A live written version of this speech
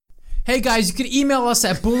Hey guys, you can email us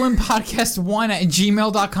at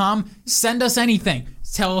boolinpodcast1@gmail.com. Send us anything.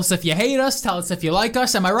 Tell us if you hate us. Tell us if you like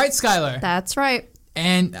us. Am I right, Skylar? That's right.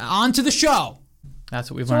 And on to the show.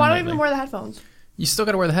 That's what we've learned. So why don't lately. you even wear the headphones? You still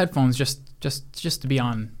got to wear the headphones just to be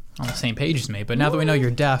on the same page as me. But now that we know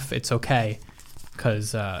you're deaf, it's okay.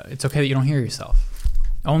 Because it's okay that you don't hear yourself.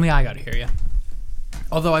 Only I got to hear you.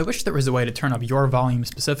 Although I wish there was a way to turn up your volume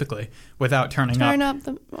specifically without turning up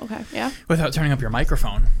your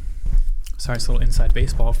microphone. Sorry, it's a little inside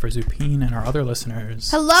baseball for Zupine and our other listeners.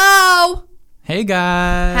 Hello. Hey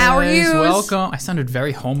guys. How are you? Welcome. I sounded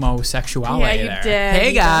very homosexual Yeah, you there. did.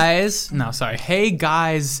 Hey guys. No, sorry. Hey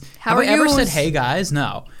guys. How Have are I ever yous? said hey guys?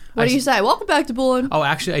 No. What do you say? Welcome back to Bullin. Oh,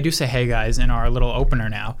 actually, I do say hey guys in our little opener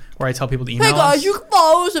now, where I tell people to email us. Hey guys, you can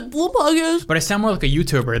follow us at Bullin Podcast. But I sound more like a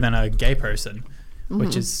YouTuber than a gay person,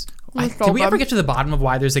 which is... did we ever get to the bottom of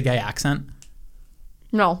why there's a gay accent?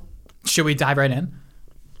 No. Should we dive right in?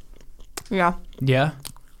 Yeah. Yeah?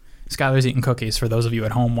 Skylar's eating cookies, for those of you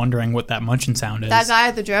at home wondering what that munching sound is. That guy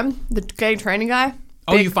at the gym, the gay training guy.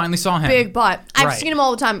 Oh, you finally saw him. Big butt. I've Right. seen him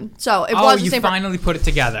all the time. So it Oh, was the you same. finally put it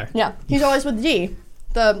together. Yeah. He's always with D.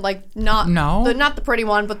 The not the pretty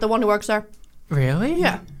one, but the one who works there. Really?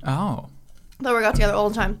 Yeah. Oh. They work out together all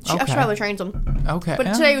the time. She Okay. probably trains him. Okay.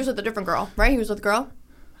 But today he was with a different girl, right? He was with a girl.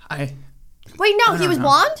 I Wait, no, he was know.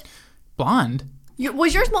 blonde. blonde?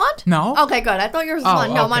 Was yours blonde? No. Okay, good. I thought yours was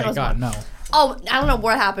blonde. No, mine was God, blonde. no. Oh, I don't know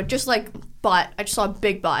what happened. Just butt. I just saw a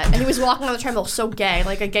big butt, and he was walking on the treadmill so gay,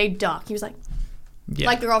 like a gay duck. He was like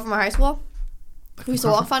Yeah. the girl from our high school. Who used to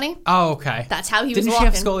walk funny. Oh, okay. That's how he Didn't was she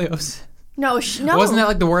walking. have scoliosis? No, no. Wasn't that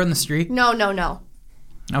like the word on the street? No.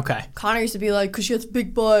 Okay. Connor used to be like, "Cause she has a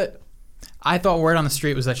big butt." I thought word on the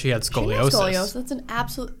street was that she had She didn't scoliosis. have scoliosis. That's an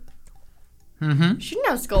absolute. She didn't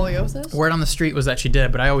have scoliosis. Word on the street was that she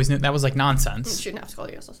did, but I always knew that was like nonsense. She didn't have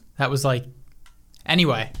scoliosis. That was like...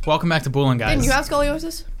 Anyway, welcome back to Bullin, guys. Didn't you have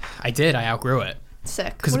scoliosis? I did. I outgrew it.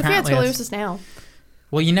 Sick. 'Cause What if you had apparently scoliosis now?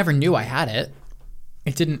 Well, you never knew I had it.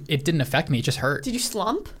 It didn't affect me. It just hurt. Did you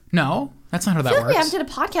slump? No, that's not how I that feel like we works. haven't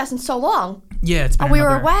did a podcast in so long. Yeah, it's been Oh, we were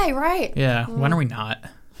another- away, right? Yeah, when are we not?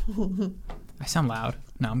 I sound loud.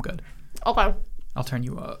 No, I'm good. Okay. I'll turn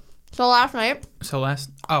you up. So last night.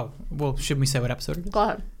 Oh, well, should we say what episode it is? Go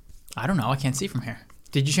ahead. I don't know. I can't see from here.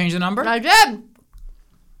 Did you change the number? I did.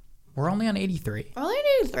 We're only on 83. Only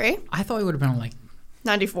 83. I thought we would have been on like...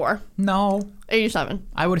 94. No. 87.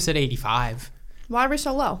 I would have said 85. Why are we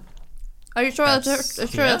so low? Are you sure that's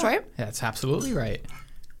right? That's absolutely right.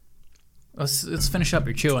 Let's finish up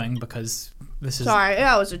your chewing because this is... Sorry,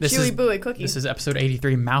 yeah, it was a this chewy is- booey cookie. This is episode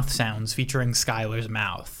 83, Mouth Sounds, featuring Skylar's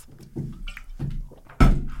mouth.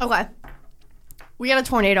 Okay. We had a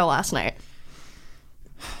tornado last night.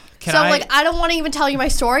 Can I don't want to even tell you my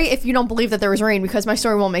story if you don't believe that there was rain because my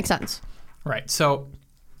story won't make sense. Right, so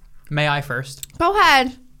may I first? Go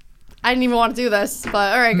ahead. I didn't even want to do this,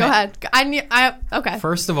 but all right, go ahead. Okay.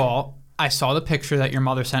 First of all, I saw the picture that your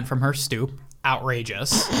mother sent from her stoop.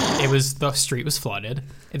 Outrageous. The street was flooded.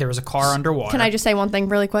 There was a car underwater. Can I just say one thing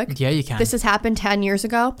really quick? Yeah, you can. This has happened 10 years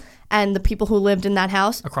ago, and the people who lived in that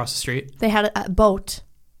house, Across the street. they had a boat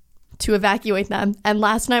to evacuate them. And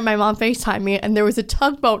last night, my mom FaceTimed me, and there was a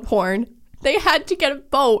tugboat horn. They had to get a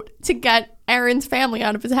boat to get Aaron's family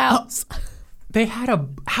out of his house. They had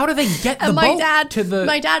how do they get the And boat to the...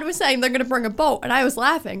 my dad was saying they're going to bring a boat, and I was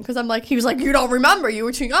laughing because he was like, you don't remember, you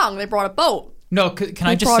were too young. They brought a boat. No, can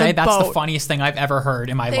I just brought say a that's the boat. funniest thing I've ever heard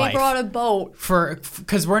in my They life. brought a boat.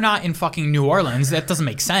 Because we're not in fucking New Orleans. That doesn't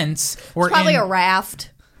make sense. We're Probably in, a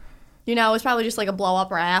raft. You know, it's probably just like a blow-up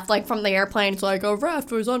raft. Like from the airplane, it's like a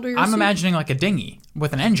raft was under your I'm seat. imagining like a dinghy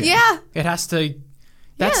with an engine. Yeah. It has to...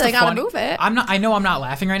 Yeah, they gotta move it. I know I'm not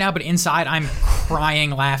laughing right now, but inside I'm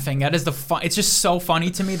crying laughing. That is the fun. It's just so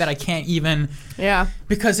funny to me that I can't even... Yeah.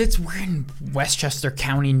 Because we're in Westchester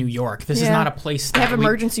County, New York. This is Yeah. not a place that They have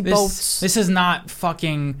emergency boats. This is not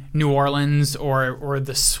fucking New Orleans or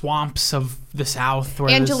the swamps of the South.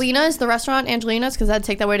 Where Angelina's, the restaurant, Angelina's, because I had to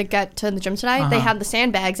take that way to get to the gym today. They had the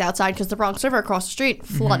sandbags outside because the Bronx River across the street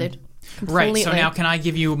flooded. Right, so completely. now can I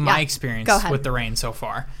give you my Yeah. experience Go ahead. with the rain so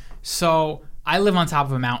far? So I live on top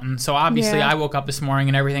of a mountain, so obviously Yeah. I woke up this morning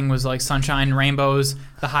and everything was like sunshine, rainbows,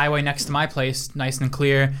 the highway next to my place, nice and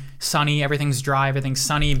clear, sunny, everything's dry, everything's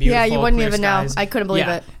sunny, beautiful, Yeah, you wouldn't clear even know. skies. I couldn't believe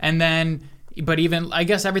Yeah. it. And then, but even, I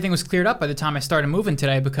guess everything was cleared up by the time I started moving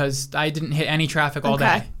today because I didn't hit any traffic all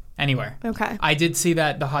Okay. day, anywhere. Okay. I did see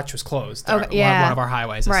that the Hutch was closed. Okay, yeah. One of our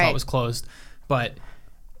highways, I saw Right. it was closed, but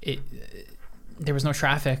there was no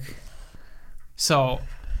traffic. So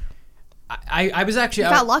I was actually... You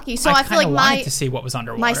got lucky. So I feel kinda like wanted to see what was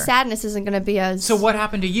underwater. my sadness isn't going to be as... So what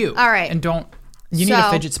happened to you? All right. And don't... You need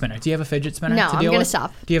a fidget spinner. Do you have a fidget spinner No, to I'm deal going to with?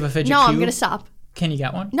 stop. Do you have a fidget No, cube? I'm going to stop. Can you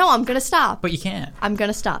get one? No, I'm going to stop. But you can't. I'm going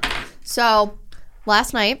to stop. So,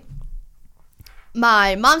 last night,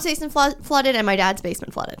 my mom's basement flooded and my dad's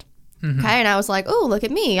basement flooded. Mm-hmm. Okay, and I was like, "Ooh, look at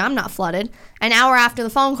me! I'm not flooded." An hour after the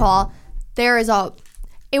phone call,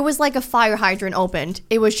 it was like a fire hydrant opened.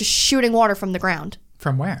 It was just shooting water from the ground.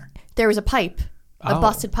 From where? There was a pipe, a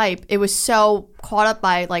busted pipe. It was so caught up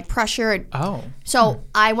by like pressure. So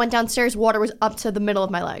I went downstairs. Water was up to the middle of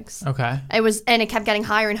my legs. Okay. And it kept getting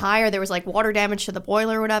higher and higher. There was like water damage to the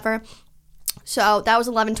boiler or whatever. So that was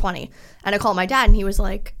 11:20, and I called my dad, and he was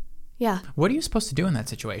like, "Yeah." What are you supposed to do in that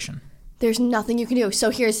situation? There's nothing you can do.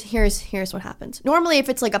 So here's what happens. Normally, if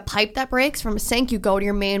it's like a pipe that breaks from a sink, you go to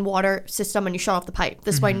your main water system and you shut off the pipe.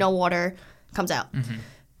 This way, no water comes out.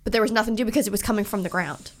 But there was nothing to do because it was coming from the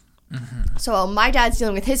ground. So my dad's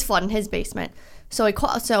dealing with his flood in his basement. So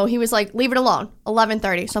he was like, "Leave it alone."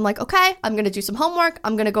 11:30. So I'm like, "Okay, I'm gonna do some homework.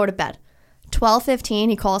 I'm gonna go to bed."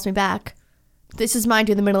 12:15. He calls me back. This is mind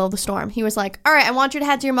you, in the middle of the storm. He was like, "All right, I want you to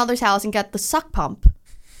head to your mother's house and get the suck pump."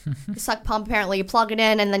 The suck pump, apparently you plug it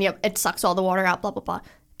in and then it sucks all the water out, blah, blah, blah.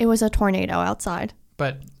 It was a tornado outside.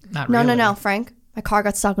 But not really. No, Frank. My car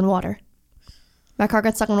got stuck in water.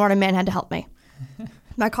 Man had to help me.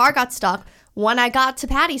 My car got stuck. When I got to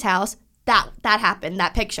Patty's house, that happened,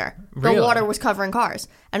 that picture. Really? The water was covering cars.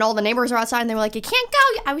 And all the neighbors were outside and they were like, "You can't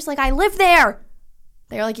go." I was like, "I live there."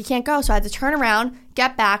 They were like, "You can't go." So I had to turn around,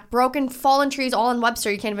 get back, fallen trees all in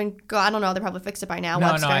Webster. You can't even go. I don't know. They probably fixed it by now. No,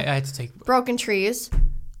 Webster. I had to take... Broken trees.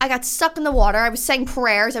 I got stuck in the water. I was saying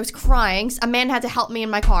prayers. I was crying. A man had to help me in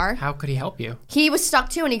my car. How could he help you? He was stuck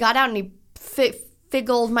too, and he got out and he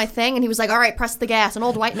figgled my thing, and he was like, "All right, press the gas." An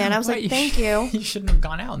old white man. I was like, "Thank you." You shouldn't have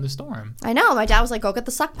gone out in the storm. I know. My dad was like, "Go get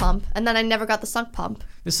the suck pump," and then I never got the suck pump.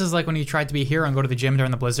 This is like when you tried to be a hero and go to the gym during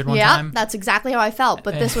the blizzard one Yeah, time. that's exactly how I felt,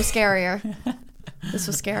 but this was scarier.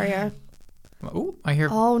 Ooh, I hear...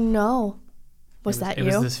 Oh no. Was that you? It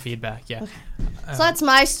was this feedback, yeah. So that's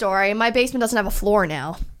my story. My basement doesn't have a floor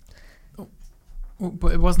now.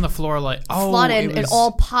 But it wasn't the floor like... flooded.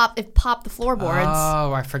 It popped the floorboards.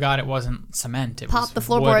 Oh, I forgot it wasn't cement. It popped the was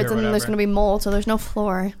floorboards, wood or and then there's going to be mold, so there's no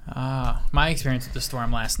floor. My experience with the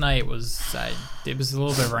storm last night was... it was a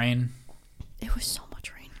little bit of rain. It was so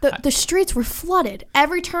much rain. The streets were flooded.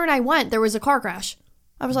 Every turn I went, there was a car crash.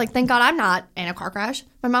 I was like, thank God I'm not in a car crash.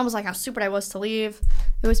 My mom was like, how stupid I was to leave.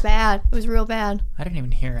 It was bad. It was real bad. I didn't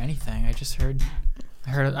even hear anything. I just heard...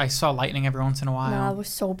 I saw lightning every once in a while. No, it was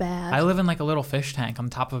so bad. I live in like a little fish tank on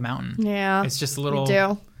top of a mountain. Yeah. It's just a little... You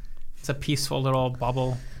do. It's a peaceful little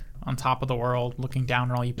bubble on top of the world looking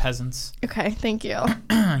down at all you peasants. Okay, thank you.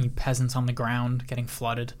 You peasants on the ground getting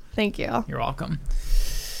flooded. Thank you. You're welcome.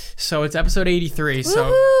 So it's episode 83. So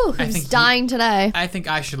Woo-hoo! I Who's think dying today? I think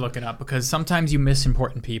I should look it up because sometimes you miss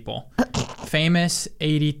important people. Famous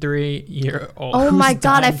 83-year-old. Oh my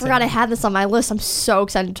God, I forgot I had this on my list. I'm so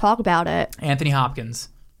excited to talk about it. Anthony Hopkins.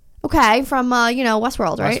 Okay, from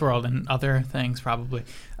Westworld, right? Westworld and other things probably.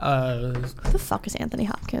 Who the fuck is Anthony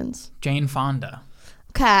Hopkins? Jane Fonda.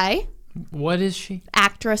 Okay. What is she?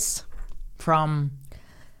 Actress. From?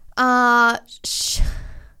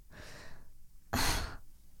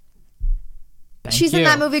 She's in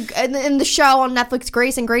that movie, in the show on Netflix,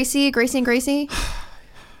 Grace and Gracie.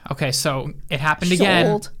 Okay, so it happened She's again.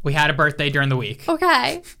 old. We had a birthday during the week.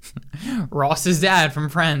 Okay. Ross's dad from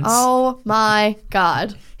Friends. Oh my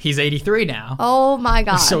God. He's 83 now. Oh my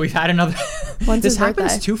God. So we've had another... When's This his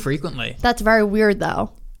happens birthday? too frequently. That's very weird,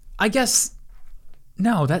 though. I guess...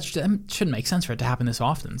 No, that shouldn't make sense for it to happen this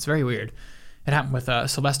often. It's very weird. It happened with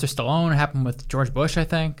Sylvester Stallone. It happened with George Bush, I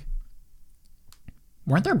think.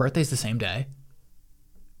 Weren't their birthdays the same day?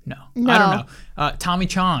 No. I don't know. Tommy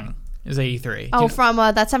Chong is 83. Oh, from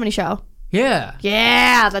That 70 Show. Yeah.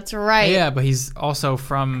 Yeah, that's right. Yeah, but he's also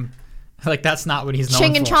from... Like, that's not what he's known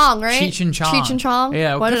Ching for. and Chong, right? Cheech and Chong. Cheech and Chong.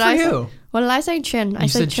 Yeah, What good did for I say? you. What did I say? Chin. I You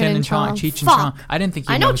said Chin and Chong. Cheech and Chong. I didn't think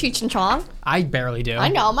you I know Cheech and Chong. I barely do. I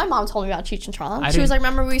know. My mom told me about Cheech and Chong. I She was didn't- like,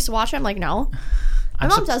 remember we used to watch it? I'm like, no. My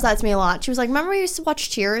mom does that to me a lot. She was like, remember we used to watch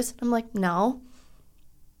Cheers? I'm like, no.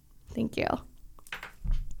 Thank you.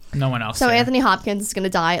 No one else. So there. Anthony Hopkins is going to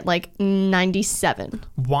die at like 97.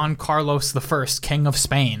 Juan Carlos I, King of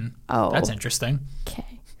Spain. Oh. That's interesting.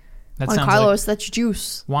 Okay. That Juan sounds Carlos, that's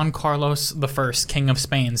juice. like Juan Carlos I, King of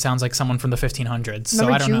Spain. Sounds like someone from the 1500s. So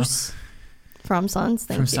Remember I don't Juice? From Sons?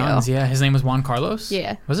 Thank know. From Sons, yeah. His name was Juan Carlos?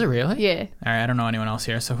 Yeah. Was it really? Yeah. All right, I don't know anyone else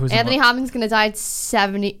here. So who's Anthony Hopkins going to die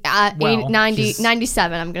at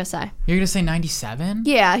 97, I'm going to say. You're going to say 97?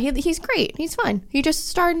 Yeah, he's great. He's fine. He just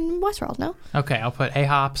starred in Westworld, no? Okay, I'll put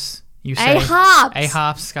A-Hops. You say A-Hops.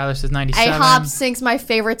 A-Hops. Skylar says 97. A-Hops sings my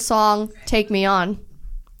favorite song, Take Me On.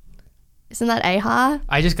 Isn't that Aha?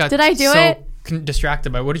 I just got Did I do so it?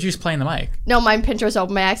 distracted by what did you just play in the mic? No, my pincher was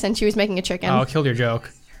open by accident. She was making a chicken. Oh, I killed your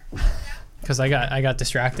joke. Because I got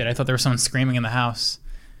distracted. I thought there was someone screaming in the house.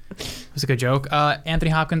 It was a good joke.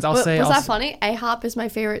 Anthony Hopkins, Was that funny? A-Hop is my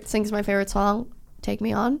favorite, sings my favorite song. Take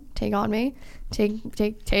me on, take on me, take,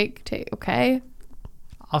 okay?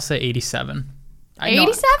 I'll say 87.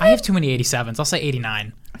 87? I have too many 87s. I'll say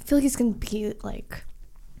 89. I feel like he's going to be like,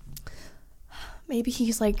 maybe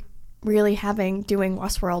he's like really doing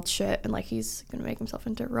Westworld shit and like he's going to make himself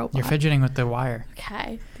into a robot. You're fidgeting with the wire.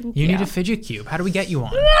 Okay. You need a fidget cube. How do we get you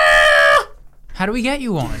on? How do we get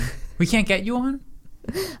you on? We can't get you on?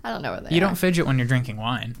 I don't know where they are. You don't fidget when you're drinking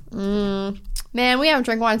wine. Man, we haven't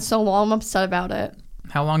drank wine in so long. I'm upset about it.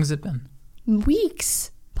 How long has it been?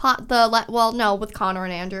 Weeks. No, with Connor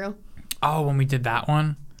and Andrew. Oh, when we did that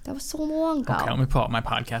one? That was so long ago. Okay, let me pull up my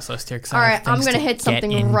podcast list here. All right, I'm going to hit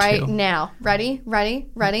something right now. Ready?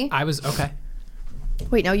 I was, okay.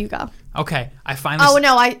 Wait, no, you go. Okay, I finally... Oh,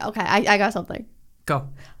 no, I got something. Go.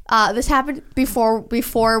 This happened before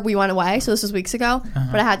we went away, so this was weeks ago,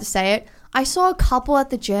 but I had to say it. I saw a couple at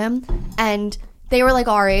the gym, and they were like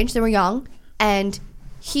our age. They were young, and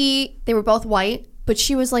they were both white, but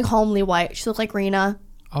she was like homely white. She looked like Rena.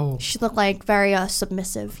 Oh. She looked like very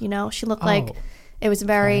submissive, you know? She looked like it was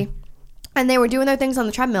very... Okay. And they were doing their things on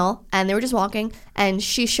the treadmill, and they were just walking, and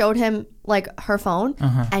she showed him like her phone,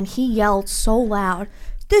 and he yelled so loud,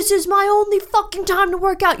 "This is my only fucking time to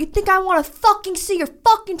work out. You think I want to fucking see your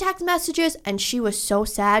fucking text messages?" And she was so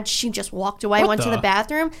sad. She just walked away, went to the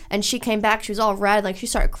bathroom, and she came back. She was all red. Like, she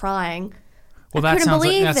started crying. Well, that sounds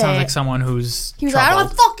like someone who's He was like, "I don't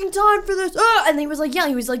have fucking time for this." And he was like, yeah,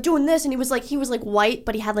 he was like doing this, and he was like white,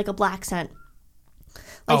 but he had like a black scent.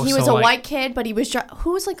 Like, he was a white kid, but he was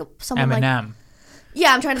who was like someone Eminem. like...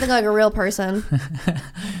 Yeah, I'm trying to think of like a real person.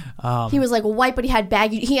 He was like white, but he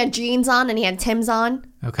had jeans on and he had Timbs on.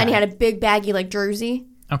 Okay. And he had a big baggy like jersey.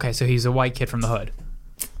 Okay, so he's a white kid from the hood.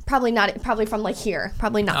 Probably from like here.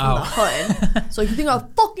 Probably not from the hood. So you think I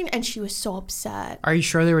fucking... And she was so upset. Are you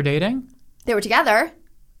sure they were dating? They were together.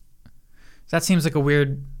 That seems like a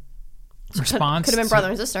weird response. Could have been brother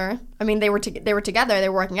and sister. I mean, they were together. They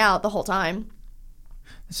were working out the whole time.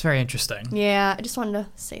 It's very interesting. Yeah, I just wanted to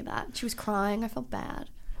say that. She was crying. I felt bad.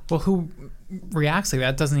 Well, who reacts like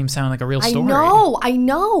that? Doesn't even sound like a real story. I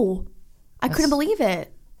know. I couldn't believe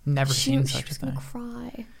it. Never seen such a thing. She was going to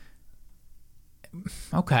cry.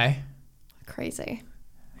 Okay. Crazy.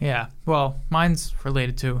 Yeah. Well, mine's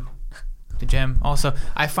related to the gym. Also,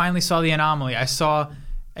 I finally saw the anomaly. I saw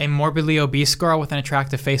a morbidly obese girl with an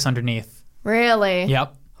attractive face underneath. Really?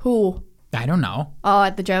 Yep. Who? I don't know. Oh,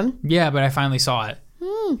 at the gym? Yeah, but I finally saw it.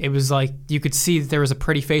 It was like you could see that there was a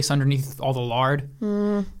pretty face underneath all the lard,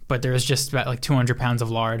 but there was just about like 200 pounds of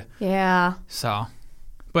lard. Yeah. So,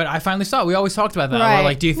 but I finally saw it. We always talked about that. Right. We're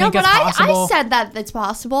like, do you think it's possible? I said that it's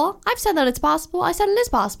possible. I've said that it's possible. I said it is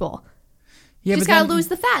possible. Yeah, you just gotta lose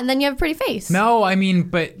the fat, and then you have a pretty face. No, I mean,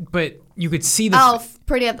 but you could see the. Oh,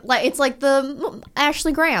 pretty. Like it's like the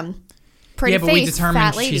Ashley Graham. Pretty face, yeah, but we determined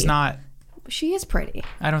fat lady. She's not. She is pretty.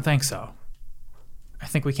 I don't think so. I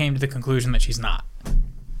think we came to the conclusion that she's not.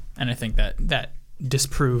 And I think that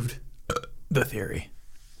disproved the theory.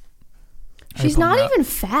 She's not even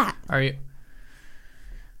fat. Are you?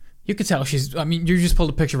 You could tell she's... I mean, you just pulled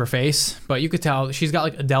a picture of her face, but you could tell she's got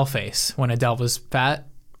like Adele face when Adele was fat,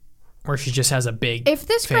 where she just has a big If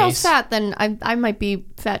this face. girl's fat, then I might be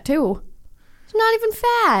fat too. She's not even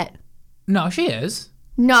fat. No, she is.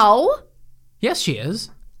 No? Yes, she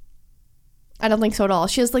is. I don't think so at all.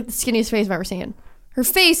 She has like the skinniest face I've ever seen. Her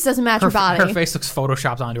face doesn't match her body. Her face looks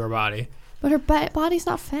photoshopped onto her body. But her body's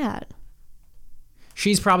not fat.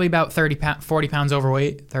 She's probably about 40 pounds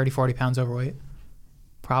overweight. 30, 40 pounds overweight.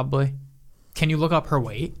 Probably. Can you look up her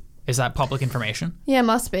weight? Is that public information? Yeah, it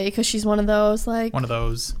must be, because she's one of those, like... One of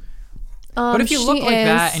those. But if you look like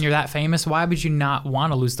that and you're that famous, why would you not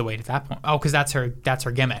want to lose the weight at that point? Oh, because that's her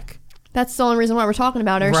gimmick. That's the only reason why we're talking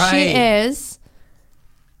about her. Right. She is...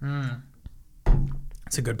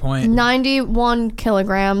 That's a good point. 91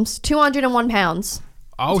 kilograms, 201 pounds.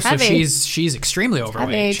 Oh, it's so heavy. she's extremely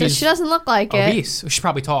overweight. She doesn't look like obese. She's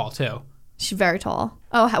probably tall too. She's very tall.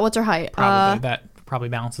 Oh, what's her height? Probably that probably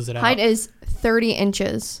balances it out. Height is 30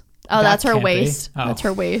 inches. Oh, that's her waist. Oh. That's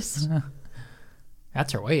her waist.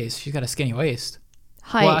 That's her waist. She's got a skinny waist.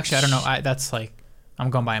 Height. Well, actually, I don't know. That's like I'm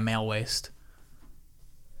going by a male waist.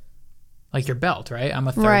 Like your belt, right? I'm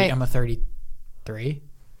a 30. Right. I'm a 33.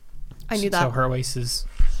 I knew that. So her waist is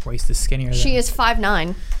skinnier. She is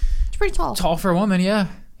 5'9". She's pretty tall. Tall for a woman, yeah.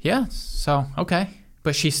 Yeah. So okay,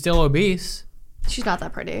 but she's still obese. She's not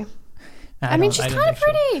that pretty. I mean, she's kind of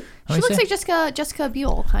pretty. She looks like Jessica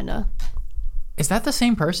Biel, kind of. Is that the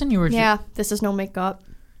same person you were? Yeah, this is no makeup.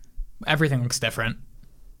 Everything looks different.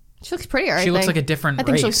 She looks prettier. She looks like a different race. I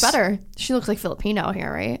think she looks better. She looks like Filipino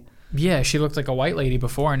here, right? Yeah, she looked like a white lady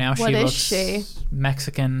before. Now What she is looks she?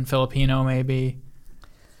 Mexican, Filipino, maybe.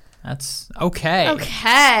 That's okay.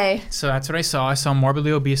 Okay. So that's what I saw. I saw a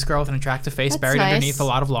morbidly obese girl with an attractive face That's buried nice. underneath a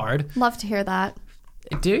lot of lard. Love to hear that.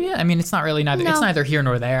 Do you? I mean, it's not really neither. No. It's neither here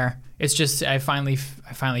nor there. It's just I finally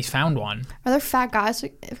found one. Are there fat guys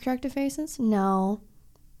with attractive faces? No.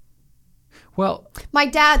 Well, My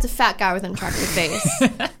dad's a fat guy with an attractive face.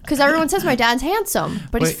 Because everyone says my dad's handsome,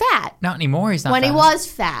 but he's Wait, fat. not anymore. He's not. When he fat. was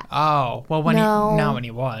fat. Oh well, No. not when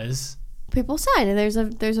he was. People say there's a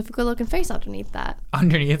good looking face underneath that.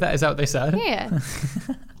 Underneath that, is that what they said? Yeah.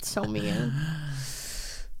 So mean.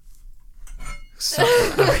 So,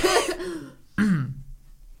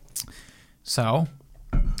 so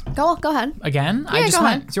Go ahead. again, I Yeah, just go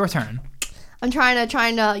went. ahead. It's your turn. I'm trying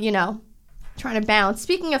to bounce.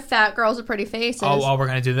 Speaking of fat girls with pretty faces. Oh, we're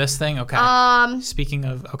gonna do this thing. Okay. Speaking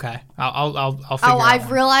of, okay, I'll figure out I've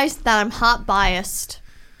one. realized that I'm hot biased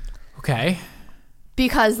Okay.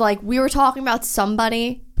 because like we were talking about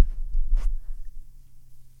somebody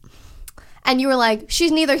and you were like,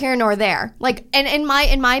 she's neither here nor there. Like, and in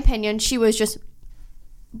my opinion, she was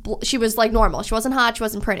like normal. She wasn't hot. She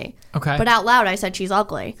wasn't pretty. Okay. But out loud, I said she's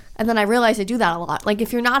ugly. And then I realized I do that a lot. Like,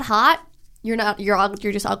 if you're not hot, you're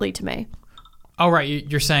just ugly to me. Oh, right.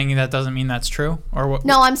 You're saying that doesn't mean that's true, or what?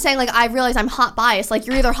 No, I'm saying like I realize I'm hot biased. Like,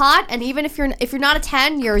 you're either hot, and even if you're not a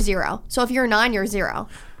 10, you're a 0. So if you're a 9, you're a 0.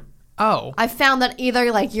 Oh, I've found that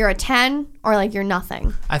either like you're a 10 or like you're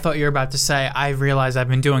nothing. I thought you were about to say I realize I've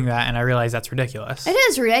been doing that, and I realize that's ridiculous. It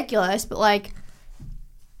is ridiculous, but like,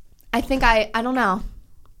 I think I don't know.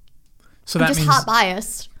 So I'm that just means hot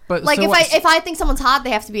biased. But Like so if I think someone's hot, they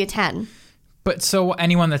have to be a 10. But so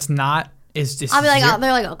anyone that's not is just. I'll be like, oh,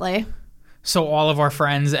 they're like ugly. So all of our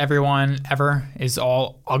friends, everyone ever, is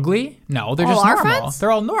all ugly? No, they're All just our normal. friends? They're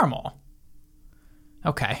all normal.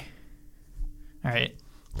 Okay. All right.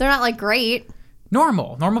 They're not like great.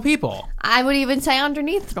 Normal people. I would even say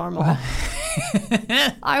underneath normal.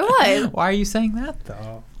 I would. Why are you saying that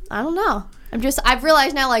though? I don't know. I've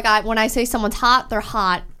realized now, like, when I say someone's hot, they're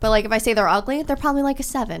hot. But like, if I say they're ugly, they're probably like a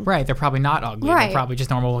 7. Right, they're probably not ugly. Right. They're probably just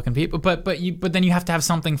normal looking people. But then you have to have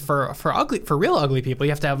something for real ugly people.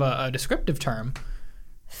 You have to have a descriptive term.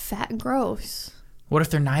 Fat and gross. What if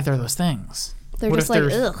they're neither of those things? They're What just if like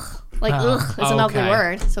they're- ugh. Like ugh is an ugly okay.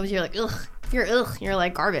 word. So you're like ugh. If you're ugh, you're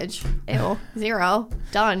like garbage. Ew. 0.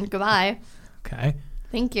 Done. Goodbye. Okay.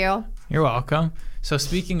 Thank you. You're welcome. So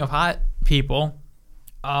speaking of hot people,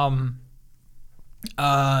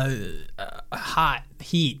 hot,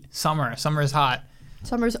 heat, summer. Summer's hot.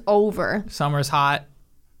 Summer's over. Summer's hot.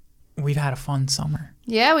 We've had a fun summer.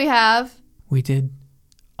 Yeah, we have. We did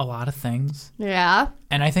a lot of things. Yeah.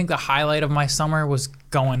 And I think the highlight of my summer was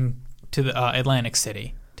going to the Atlantic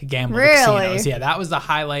City to gamble at Really? casinos. Yeah, that was the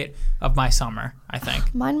highlight of my summer, I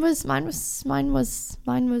think. Mine was not. Mine was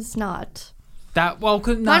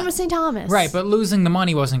St. Thomas. Right, but losing the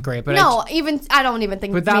money wasn't great. But No, I don't even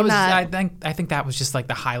think. But that mean was that. I think that was just like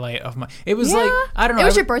the highlight of my. It was Yeah. like I don't know. It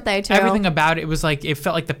was your birthday, too. Everything about it was like it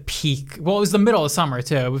felt like the peak. Well, it was the middle of summer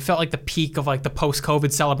too. It felt like the peak of like the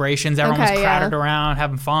post-COVID celebrations. Everyone Okay, was yeah. crowded around,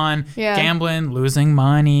 having fun, Yeah. gambling, losing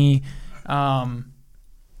money.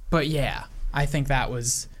 But yeah, I think that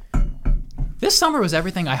was. This summer was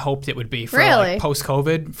everything I hoped it would be for Really? like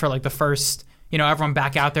post-COVID for like the first. You know, everyone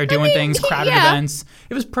back out there doing things, crowded yeah. events.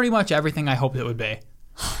 It was pretty much everything I hoped it would be.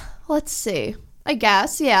 Let's see. I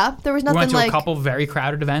guess, yeah. There was We nothing went to like a couple very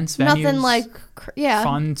crowded events, venues, nothing like yeah.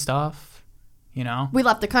 fun stuff, you know? We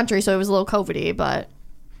left the country, so it was a little COVID-y, but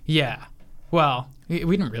Yeah. Well, we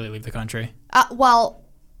didn't really leave the country. well,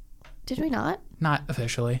 did we not? Not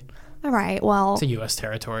officially. All right. Well, It's a U.S.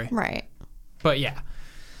 territory. right. But yeah.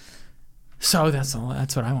 So that's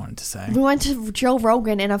what I wanted to say. We went to Joe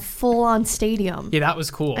Rogan in a full-on stadium, Yeah, that was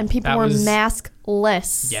cool. and people That were was-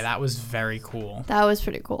 maskless. Yeah, that was very cool. That was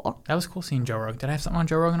pretty cool. That was cool seeing Joe Rogan. Did I have something on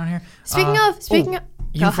Joe Rogan on here? Speaking of,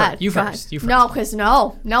 you go fir- ahead. you go first, ahead. you first. No, because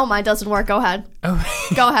no, mine doesn't work. Go ahead. Oh.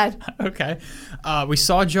 Go ahead. Okay. We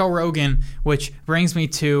saw Joe Rogan, which brings me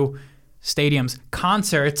to stadiums.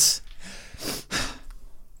 Concerts.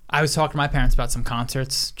 I was talking to my parents about some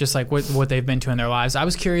concerts, just like what they've been to in their lives. I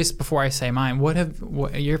was curious before I say mine.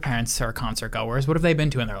 What your parents are concert goers? What have they been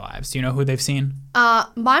to in their lives? Do you know who they've seen? My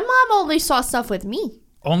mom only saw stuff with me.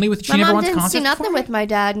 Only with she My never mom went to didn't concerts see nothing before? with my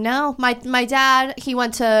dad. No, my dad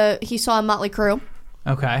he saw Motley Crue.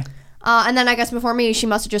 Okay. And then I guess before me, she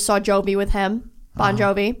must have just saw Jovi with him, Bon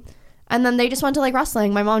Jovi. And then they just went to like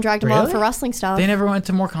wrestling. My mom dragged them out Really? for wrestling stuff. They never went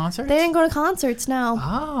to more concerts? They didn't go to concerts, no.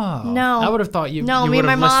 Oh. No. I would have thought you No, you me and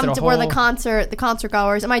my would have mom listed a were the whole- concert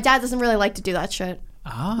goers. And my dad doesn't really like to do that shit.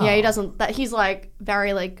 Oh. Yeah, he doesn't. He's like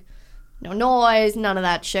very like, no noise, none of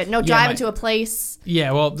that shit. No driving to a place.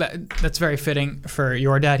 Yeah, well, that's very fitting for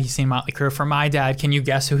your dad. He's seen Motley Crue. For my dad, can you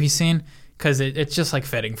guess who he's seen? Because it's just like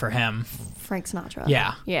fitting for him. Frank Sinatra.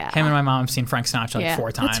 Yeah. Yeah. Him and my mom have seen Frank Sinatra like Yeah.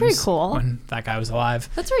 4 times. That's very cool. When that guy was alive.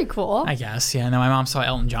 That's very cool. I guess, yeah. And then my mom saw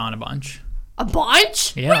Elton John a bunch. A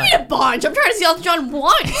bunch? Yeah. What do you mean a bunch? I'm trying to see Elton John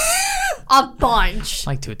once. A bunch.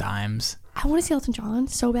 Like 2 times. I want to see Elton John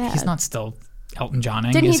so bad. He's not still Elton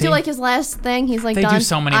Johning, Didn't is he do like his last thing? He's like They done. do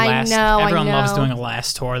so many last. I know. Everyone loves doing a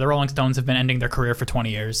last tour. The Rolling Stones have been ending their career for 20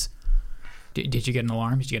 years. Did you get an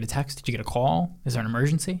alarm? Did you get a text? Did you get a call? Is there an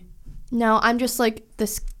emergency? No, I'm just like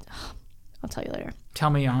this. I'll tell you later. Tell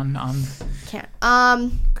me on. Can't.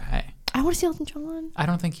 Okay. I want to see Elton John. I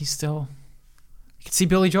don't think he's still. You can see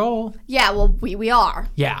Billy Joel. Yeah, well, we are.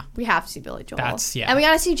 Yeah. We have to see Billy Joel. Yeah. And we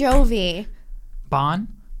gotta see Jovi. Bon?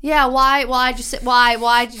 Yeah. Why'd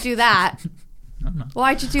you do that? I don't know.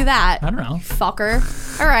 Why'd you do that? I don't know.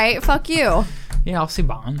 Fucker. All right. Fuck you. Yeah, I'll see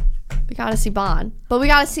Bon. We gotta see Bon, but we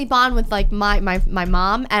gotta see Bon with like my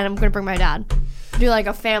mom, and I'm gonna bring my dad. Do like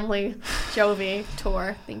a family Jovi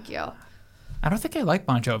tour. Thank you. I don't think I like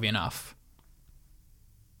Bon Jovi enough.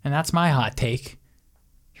 And that's my hot take.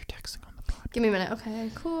 You're texting on the pod. Give me a minute. Okay,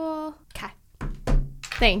 cool. Okay.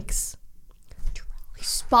 Thanks.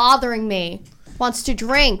 He's bothering me. Wants to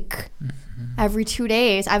drink. Every 2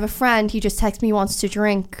 days. I have a friend. He just texts me he wants to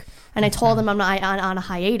drink. And I told him I'm not on a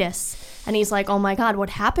hiatus. And he's like, oh my God, what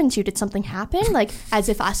happened to you? Did something happen? Like, as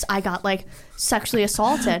if I got, like, sexually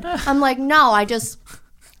assaulted. I'm like, no, I just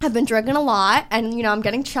have been drinking a lot. And, you know, I'm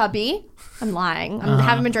getting chubby. I'm lying. I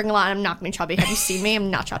haven't been drinking a lot. And I'm not going to be chubby. Have you seen me? I'm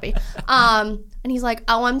not chubby. And he's like,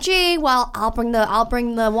 OMG, well, I'll bring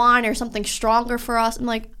the wine or something stronger for us. I'm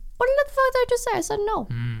like, what the fuck did I just say? I said no.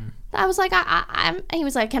 I was like, he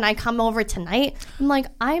was like, can I come over tonight? I'm like,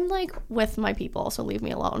 I'm like with my people, so leave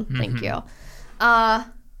me alone. Thank you.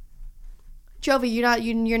 Jovi,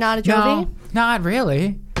 you're not a Jovi? No, not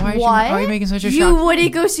really. Why are you making such a shock? You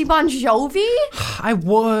wouldn't go see Bon Jovi? I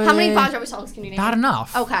would. How many Bon Jovi songs can you name? Not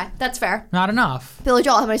enough. Okay, that's fair. Not enough. Billy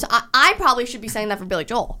Joel, how many songs? I probably should be saying that for Billy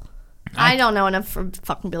Joel. I don't know enough for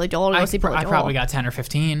fucking Billy Joel to go see Billy Joel. I probably got 10 or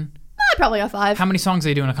 15. I probably got 5. How many songs do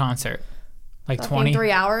they do in a concert? Like Fucking 20?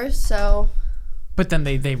 3 hours, so... But then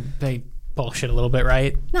they bullshit a little bit,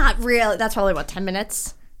 right? Not really. That's probably, 10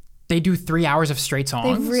 minutes? They do 3 hours of straight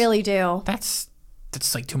songs? They really do. That's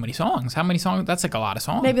like too many songs. How many songs? That's like a lot of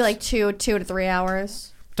songs. Maybe like 2 to 3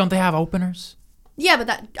 hours. Don't they have openers? Yeah, but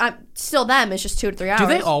that still them is just 2 to 3 hours. Do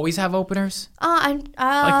they always have openers?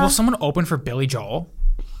 Like, will someone open for Billy Joel?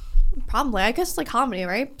 Probably. I guess like comedy,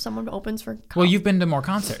 right? Someone opens for Well, you've been to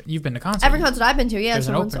concerts. Every concert I've been to, yeah, There's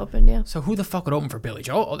an someone's opener. opened, yeah. So who the fuck would open for Billy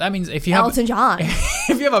Joel? That means if you have Elton John.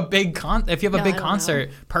 if you have a big concert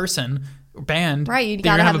person or band, Right, you then you're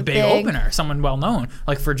gotta gonna have have a a big big- opener, someone well known.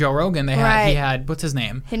 Like for Joe Rogan, he Right. had what's his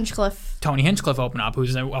name? Hinchcliffe. Tony Hinchcliffe open up,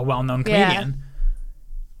 who's a well known Yeah. comedian.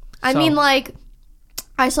 I So- mean, like,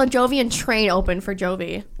 I saw Jovi and Train open for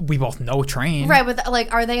Jovi. We both know Train. Right, but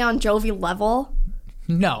like, are they on Jovi level?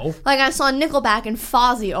 No. Like, I saw Nickelback and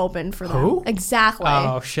Fozzy open for them. Who? Exactly.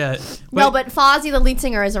 Oh shit. No, but Fozzy, the lead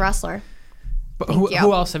singer, is a wrestler. But Thank you.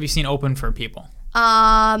 who else have you seen open for people?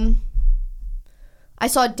 I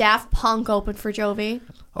saw Daft Punk open for Jovi.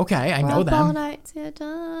 Okay, I know Up all them. night, da,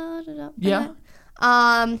 da, da, da, Yeah.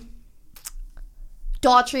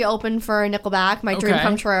 Daughtry opened for Nickelback. My dream Okay.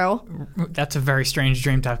 come true. That's a very strange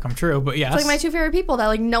dream to have come true, but yes. It's like my 2 favorite people that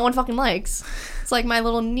like no one fucking likes. It's like my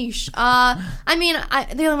little niche. I mean,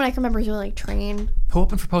 the only one I can remember is really like Train. Who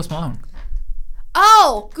opened for Post Malone?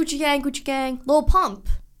 Oh, Gucci Gang, Lil Pump.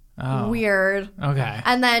 Oh. Weird. Okay.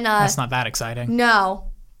 And then That's not that exciting. no,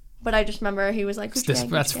 but I just remember he was like Gucci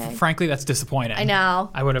Gang. Frankly, that's disappointing. I know.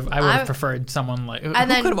 I would have preferred someone like who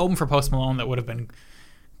then- could have opened for Post Malone that would have been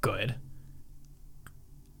good.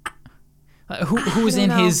 Who's don't in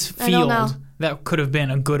know. his I don't know. field that could have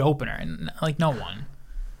been a good opener? And like no one,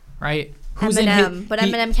 right? Who's in Eminem, but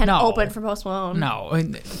Eminem can't no, open for Post Malone. No,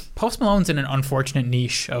 Post Malone's in an unfortunate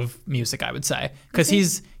niche of music, I would say, because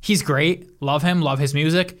he's great. Love him, love his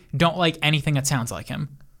music. Don't like anything that sounds like him.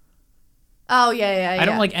 Oh yeah. I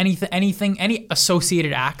don't like any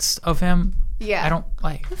associated acts of him. Yeah. I don't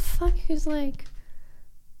like. The fuck is like.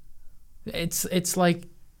 It's like,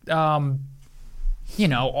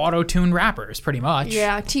 auto-tuned rappers, pretty much.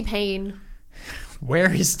 Yeah, T-Pain.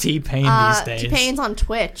 Where is T-Pain these days? T-Pain's on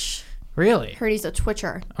Twitch. Really? Heard he's a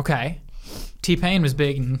Twitcher. Okay. T-Pain was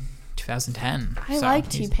big in 2010. I like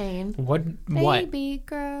T-Pain. What? Baby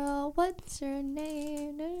girl, what's your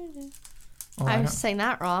name? Oh, I was saying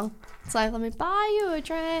that wrong. It's like, let me buy you a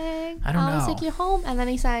drink. I don't know. I'll take you home. And then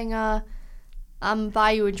he sang, I'm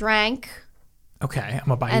buy you a drink. Okay, I'm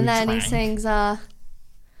gonna buy you a And drink. then he sings, oh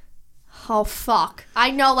fuck.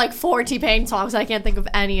 I know like 4 T-Pain songs. I can't think of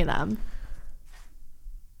any of them.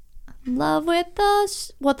 I'm in love with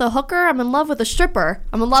the hooker. I'm in love with the stripper.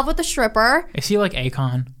 I'm in love with the stripper. Is he like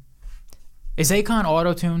Akon? Is Akon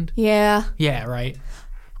auto-tuned? Yeah. Yeah, right.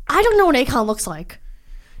 I don't know what Akon looks like.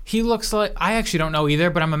 He looks like, I actually don't know either,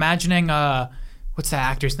 but I'm imagining what's that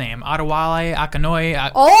actor's name? Adewale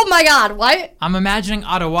Akinoi. Oh my god, what? I'm imagining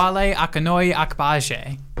Adewale Akinoi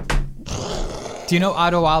Akbaje. Do you know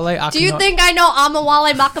Adewale Akinoi? Do you think I know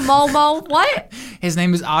Amawale Makamomo? What? His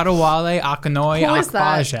name is Adewale Akinoi Who is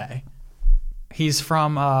that? Akbaje. He's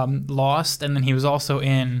from Lost, and then he was also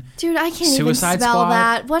in Dude, I can't Suicide even spell Squad.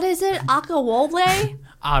 that. What is it? Akawole?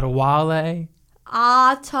 Adewale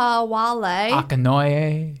Atawale?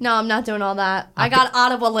 Akinoi. No, I'm not doing all that. I got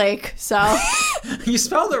Ottawa Lake, so. You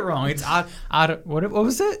spelled it wrong. It's what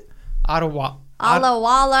was it? Alawale.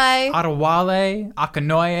 Adewale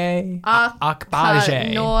Akinoi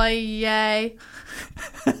Akbaje. Akanoye.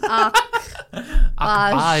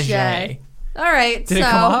 Akbaje. All right, Did so. it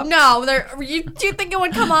come up? No, do you think it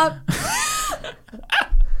would come up?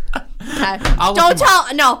 Okay. I'll Don't look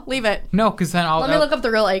tell. No, leave it. No, because then Let me look up the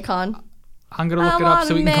real Akon. I'm gonna look it up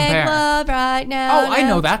so we can compare. Love right now. Oh, I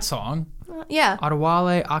know that song. Yeah.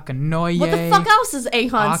 Adewale Akinoye. What the fuck else is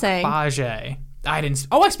Akon saying? Akbaje. I didn't.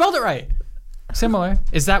 Oh, I spelled it right. Similar.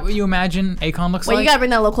 Is that what you imagine Akon looks Wait, like? you gotta bring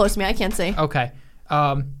that a little close to me. I can't see. Okay.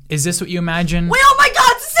 Is this what you imagine? Wait, oh my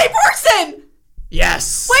god, it's the same person!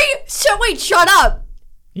 Yes. Wait, shut up.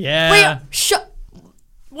 Yeah. Wait,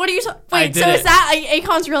 what are you Wait, so did is it. that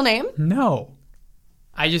Akon's real name? No.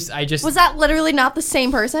 I just. Was that literally not the same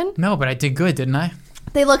person? No, but I did good, didn't I?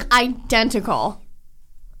 They look identical.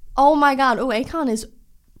 Oh my god. Oh, Akon is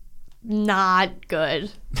not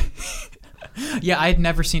good. Yeah, I had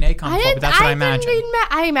never seen Akon before, but that's what I imagined.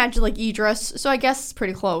 I imagined like Idris, so I guess it's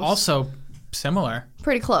pretty close. Also, similar.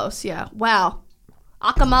 Pretty close, yeah. Wow.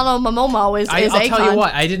 Akamalo Momomo is I'll Akon. tell you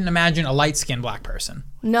what, I didn't imagine a light-skinned black person.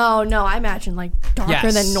 No, I imagine like darker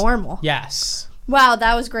Yes. than normal. Yes. Wow,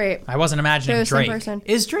 that was great. I wasn't imagining They're the same Drake. person.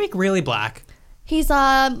 Is Drake really black? He's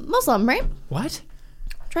Muslim, right? What?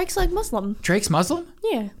 Drake's like Muslim. Drake's Muslim?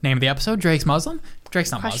 Yeah. Name of the episode, Drake's Muslim?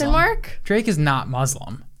 Drake's not Question Muslim. mark? Drake is not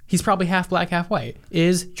Muslim. He's probably half black, half white.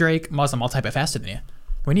 Is Drake Muslim? I'll type it faster than you.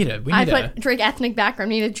 We need I put Drake ethnic background.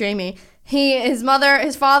 Needed Jamie. His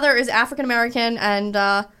father is African American, and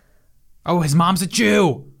Oh, his mom's a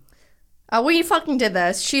Jew. we fucking did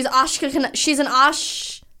this. She's an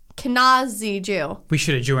Ashkenazi Jew, We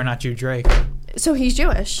should have Jew or not Jew Drake. so he's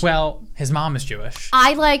Jewish. Well, his mom is Jewish.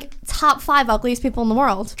 I like top 5 ugliest people in the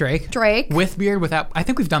world. Drake. Drake. With beard, without. I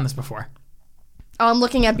think we've done this before. Oh, I'm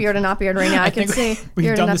looking at beard and not beard right now. I can think see we've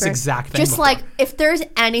beard done and not this beard. exact thing Just before. like if there's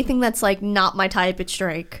anything that's like not my type, it's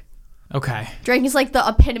Drake. Okay. Drake is like the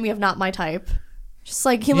epitome of not my type. Just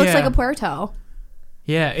like he looks Yeah. like a Puerto.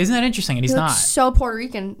 Yeah, isn't that interesting? And he's He not. looks so Puerto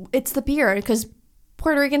Rican. It's the beard because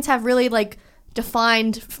Puerto Ricans have really like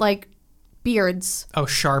defined like beards. Oh,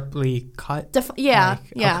 sharply cut? Yeah.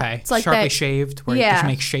 Okay. It's like sharply that. shaved where Yeah. you just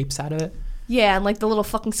make shapes out of it? Yeah, and like the little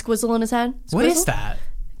fucking squizzle in his head. What is Squizzle? that?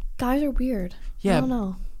 Guys are weird. Yeah. I don't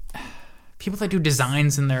know. People that do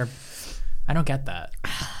designs in their... I don't get that.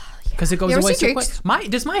 Because it goes You ever away see so quick. Drake's-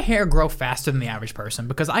 Does my hair grow faster than the average person?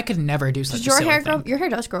 Because I could never do such Does a your silly hair thing. grow? Your hair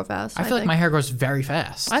does grow fast. I feel like my hair grows very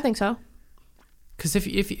fast. I think so. Because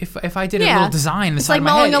if I did a Yeah. little design in the It's side like of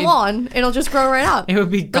my mowing head, a lawn. It'll just grow right up. it would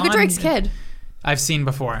be gone. Look at Drake's kid. I've seen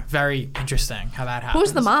before. Very interesting how that happens.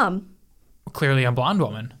 Who's the mom? Clearly a blonde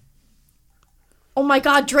woman. Oh my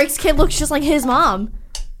god, Drake's kid looks just like his mom.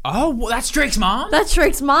 Oh, well, that's Drake's mom? That's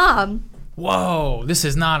Drake's mom. Whoa, this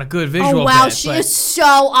is not a good visual Oh wow, bit, she but- is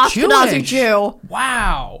so Ashkenazi Jewish. Jew.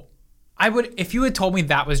 Wow. I would, if you had told me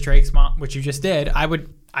that was Drake's mom, which you just did, I don't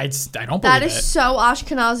believe That it. is so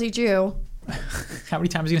Ashkenazi Jew. How many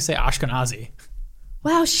times are you gonna say Ashkenazi?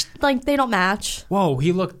 Wow, like they don't match. Whoa,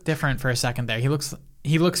 he looked different for a second there. He looks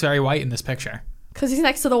very white in this picture. Because he's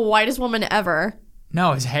next to the whitest woman ever.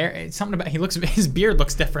 No, his hair, it's something about, his beard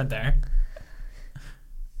looks different there.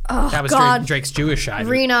 Oh That was god. Drake's Jewish side.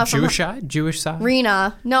 Rena from Jewish side? Jewish side?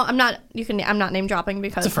 Rena. No, I'm not name dropping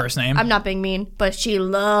because It's a first name. I'm not being mean, but she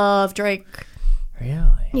loved Drake. Really?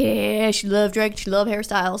 Yeah, she loved Drake. She loved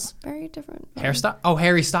hairstyles. Very different. Hairstyle? Oh,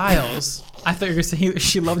 Harry Styles. I thought you were saying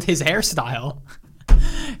she loved his hairstyle.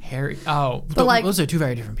 Harry. Oh, like- those are two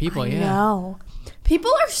very different people. Yeah. No.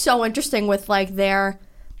 People are so interesting with like their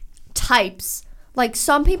types. Like,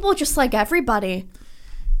 some people just like everybody.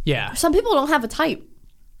 Yeah. Some people don't have a type.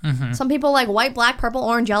 Mm-hmm. Some people like white, black, purple,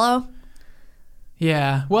 orange, yellow.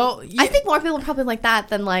 Yeah. Well, I think more people are probably like that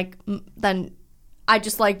than I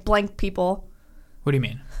just like blank people. What do you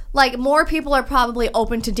mean? Like, more people are probably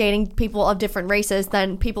open to dating people of different races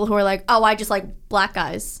than people who are like, oh, I just like black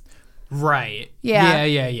guys. Right. Yeah.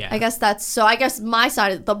 Yeah. I guess my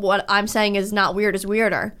side of what I'm saying is not weird is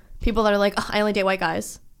weirder. People that are like, oh, I only date white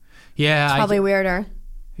guys. Yeah. It's probably weirder.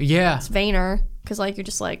 Yeah. It's vainer. Because, like, you're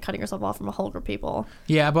just, like, cutting yourself off from a whole group of people.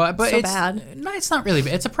 Yeah, but so it's bad. No, it's not really.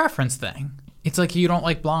 It's a preference thing. It's like you don't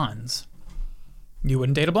like blondes. You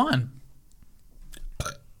wouldn't date a blonde.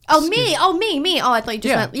 Oh, me. Oh, I thought you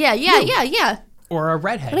just meant... Yeah. Or a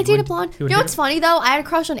redhead. Would I date a blonde? You know what's funny, though? I had a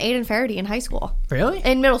crush on Aiden Farity in high school. Really?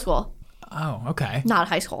 In middle school. Oh, okay. Not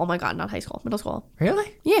high school. Oh, my God, not high school. Middle school.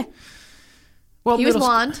 Really? Yeah. Well, he was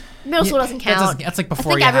blonde. Middle school doesn't count. That's like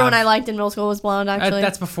before I think everyone I liked in middle school was blonde, actually.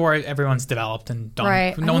 That's before everyone's developed and done.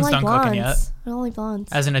 Right. No one's done blondes. cooking yet. I don't like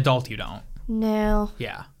blondes. As an adult, you don't. No.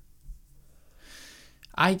 Yeah.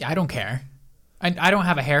 I don't care. I don't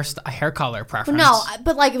have a hair color preference. No,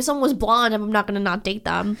 but like if someone was blonde, I'm not going to not date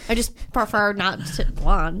them. I just prefer not to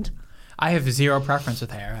blonde. I have zero preference with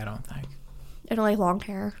hair, I don't think. I don't like long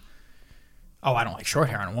hair. Oh, I don't like short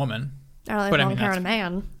hair on a woman. I don't like long hair on a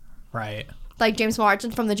man. Right. Like James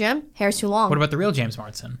Marsden from the gym, hair's too long. What about the real James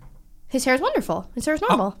Marsden? His hair's wonderful. His hair's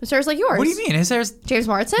normal. His hair's like yours. What do you mean? His hair's... James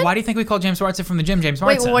Marsden? Why do you think we call James Marsden from the gym James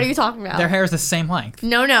Marsden? Wait, what are you talking about? Their hair is the same length.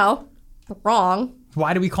 No. Wrong.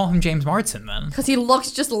 Why do we call him James Marsden then? Because he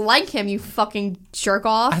looks just like him, you fucking jerk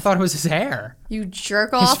off. I thought it was his hair. You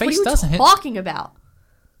jerk off. Face what are you talking about?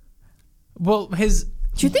 Well, his...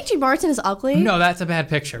 Do you think James Marsden is ugly? No, that's a bad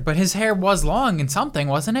picture. But his hair was long in something,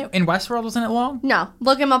 wasn't it? In Westworld, wasn't it long? No.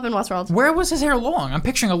 Look him up in Westworld. Where was his hair long? I'm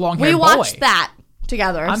picturing a long-haired boy. We watched that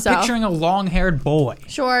together. I'm picturing a long-haired boy.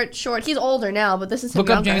 Short. He's older now, but this is him Look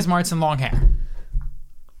up younger. James Marsden long hair.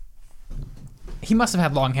 He must have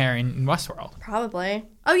had long hair in Westworld. Probably.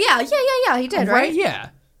 Oh, yeah, he did, right? Yeah.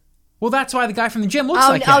 Well, that's why the guy from the gym looks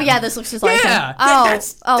like him. Oh, yeah, this looks just like him.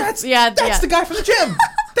 That's the guy from the gym.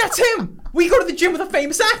 That's him. We go to the gym with a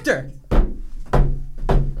famous actor.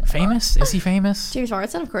 Famous? Is he famous? James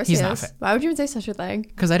Marsden, of course He's he not is. Why would you even say such a thing?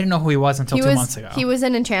 Because I didn't know who he was until 2 months ago. He was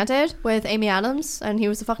in Enchanted with Amy Adams, and he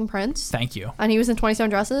was the fucking prince. Thank you. And he was in 27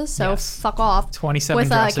 Dresses, so Yes. fuck off. 27 with,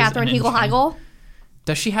 Dresses. Katherine Heigl.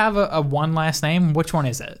 Does she have a one last name? Which one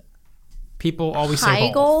is it? People always say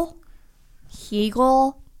both.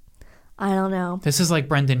 Heigl? I don't know. This is like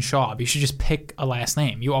Brendan Schaub. You should just pick a last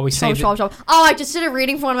name. You always say Schwab. Oh, I just did a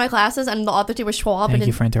reading for one of my classes, and the author was Schwab. Thank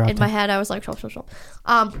you for interrupting. In my head, I was like, Schwab.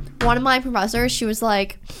 One of my professors, she was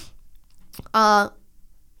like, what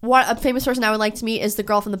a famous person I would like to meet is the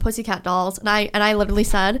girl from the Pussycat Dolls. And I literally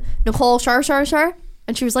said, Nicole Sure.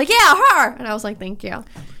 And she was like, yeah, her. And I was like, thank you.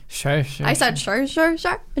 Sure. I said, sure. And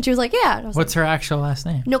she was like, yeah. And I was What's her actual last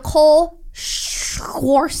name? Nicole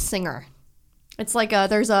Scherzinger. It's like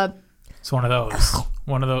there's a... It's one of those.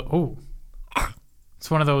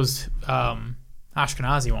 It's one of those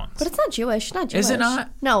Ashkenazi ones. But it's not Jewish. Not Jewish. Is it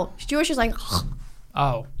not? No. Jewish is like...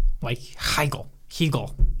 Oh, like Hegel.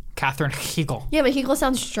 Katherine Hegel. Yeah, but Hegel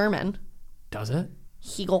sounds German. Does it?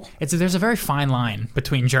 Hegel. There's a very fine line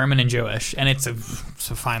between German and Jewish, and it's a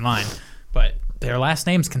fine line. But their last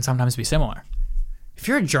names can sometimes be similar. If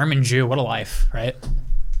you're a German Jew, what a life, right?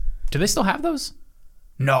 Do they still have those?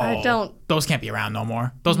 No. I don't. Those can't be around no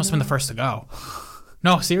more. Those must have been the first to go.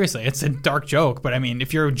 No, seriously. It's a dark joke, but I mean,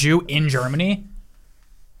 if you're a Jew in Germany...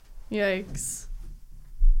 Yikes.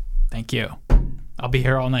 Thank you. I'll be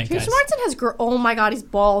here all night, James guys. Marsden has... Oh my god, he's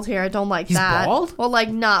bald here. I don't like that. He's bald? Well, like,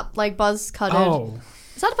 not, like, buzz cutted. Oh.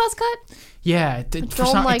 Is that a buzz cut? Yeah. like it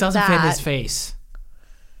doesn't fit that. his face.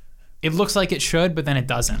 It looks like it should, but then it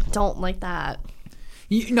doesn't. Don't like that.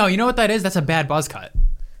 You know what that is? That's a bad buzz cut.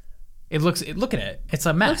 Look at it. It's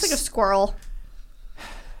a mess. Looks like a squirrel.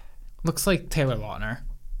 Looks like Taylor Lautner.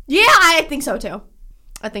 Yeah, I think so too.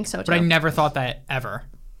 But I never thought that ever.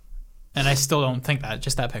 And I still don't think that.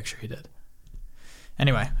 Just that picture he did.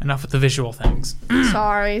 Anyway, enough with the visual things.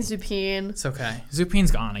 Sorry, Zupine. It's okay.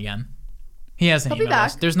 Zupine's gone again. He hasn't He'll be emailed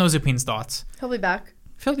us. back. There's no Zupine's thoughts. He'll be back.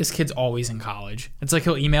 I feel like this kid's always in college. It's like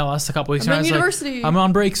he'll email us a couple weeks I'm ago. in It's university. Like, I'm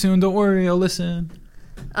on break soon. Don't worry. I'll listen.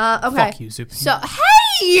 Okay. Fuck you, Zupine. So,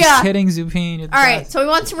 hey! Just kidding, Zupine. You're the All right, best. so we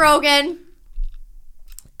went to Rogan,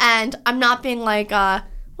 and I'm not being like,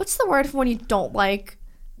 what's the word for when you don't like?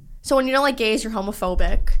 So when you don't like gays, you're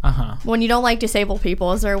homophobic. Uh-huh. When you don't like disabled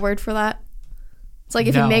people, is there a word for that? It's like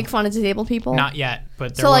if you No. make fun of disabled people. Not yet,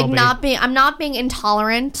 but there so like will be. I'm not being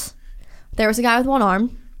intolerant. There was a guy with one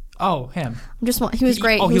arm. Oh, him. He was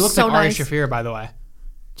great. Oh, he was looked so like Ari nice. Shafir, by the way.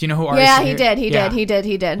 Do you know who Ari Shafir? Yeah, he did.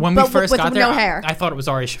 He did. When but we first with got there, no hair. I thought it was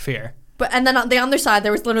Ari Shafir. But and then on the other side,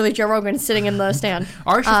 there was literally Joe Rogan sitting in the stand.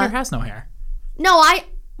 Ari Shafir has no hair. No,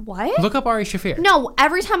 what? Look up Ari Shafir. No,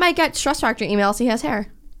 every time I get Stress Factory emails, he has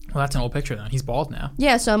hair. Well, that's an old picture then. He's bald now.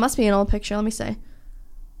 Yeah, so it must be an old picture. Let me see.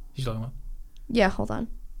 You talking about? Yeah, hold on.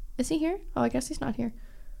 Is he here? Oh, I guess he's not here.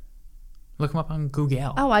 Look him up on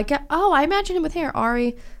Google. I imagine him with hair.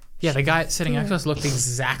 Ari. Yeah, the guy sitting next to us looked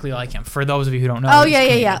exactly like him. For those of you who don't know. Oh,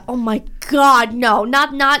 yeah. Oh my God, no,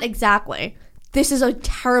 not exactly. This is a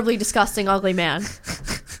terribly disgusting, ugly man.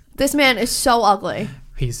 This man is so ugly.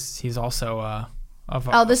 He's also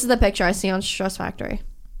this is the picture I see on Stress Factory.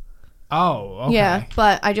 Oh, okay. Yeah,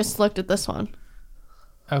 but I just looked at this one.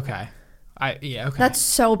 Okay. Okay. That's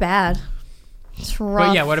so bad. It's rough.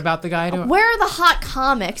 But yeah, what about the guy? Where are the hot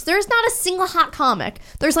comics? There's not a single hot comic.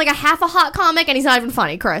 There's like a half a hot comic, and he's not even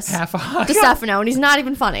funny, Chris. Half a hot DeStefano, and he's not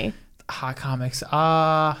even funny. Hot comics.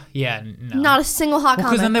 Yeah, no. Not a single hot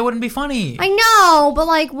comic. Because then they wouldn't be funny. I know, but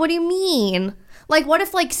like, what do you mean? Like, what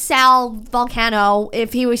if like Sal Vulcano,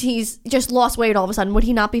 if he's just lost weight all of a sudden, would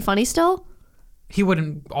he not be funny still? He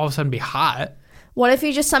wouldn't all of a sudden be hot. What if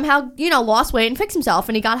he just somehow, lost weight and fixed himself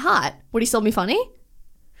and he got hot? Would he still be funny?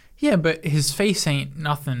 Yeah, but his face ain't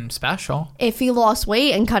nothing special. If he lost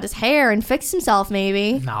weight and cut his hair and fixed himself,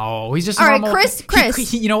 maybe. No, he's just all normal. Right,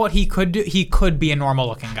 Chris. You know what he could do? He could be a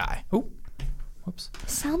normal-looking guy. Ooh, whoops.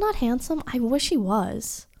 Is Sal not handsome? I wish he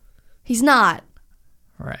was. He's not.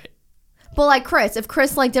 Right. But like Chris, if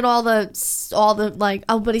Chris like did all the like,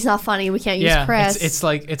 oh, but he's not funny, we can't use Chris. It's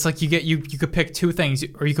like you could pick two things,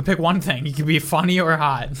 or you could pick one thing. You could be funny or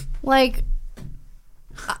hot. Like,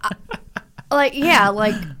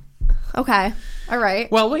 okay, all right.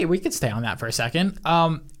 Well, wait, we could stay on that for a second.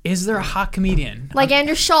 Is there a hot comedian? Like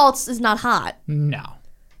Andrew Schultz is not hot. No,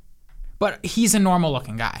 but he's a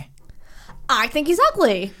normal-looking guy. I think he's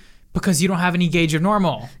ugly. Because you don't have any gauge of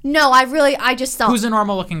normal. No, I just don't. Who's a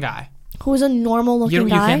normal-looking guy? Who's a normal-looking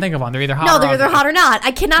guy? You can't think of one. They're either hot or they're ugly. either hot or not.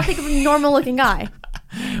 I cannot think of a normal-looking guy.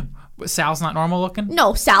 Sal's not normal-looking?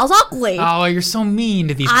 No, Sal's ugly. Oh, you're so mean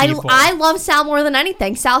to these people. I love Sal more than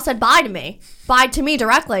anything. Sal said bye to me. Bye to me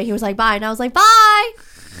directly. He was like, bye. And I was like, bye.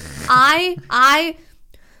 I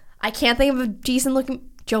can't think of a decent-looking...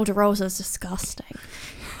 Joe DeRosa is disgusting.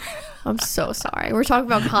 I'm so sorry. We're talking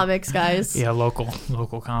about comics, guys. Yeah, local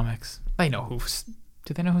comics. They know who...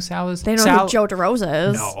 Do they know who Sal is? They know who Joe DeRosa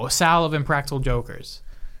is. No, Sal of Impractical Jokers.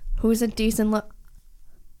 Who's a decent look?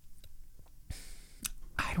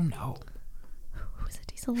 I don't know. Who's a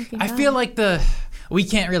decent looking guy? I feel like we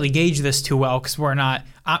can't really gauge this too well because we're not...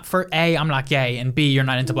 for A, I'm not gay, and B, you're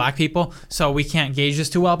not into black people, so we can't gauge this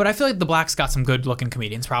too well. But I feel like the blacks got some good-looking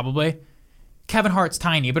comedians, probably. Kevin Hart's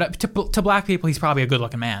tiny, but to black people, he's probably a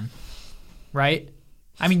good-looking man. Right?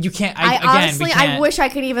 I mean, you can't... I wish I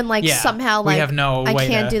could even, somehow, we have no way I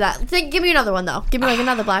can't do that. Give me another one, though. Give me,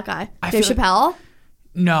 another black guy. Dave Chappelle?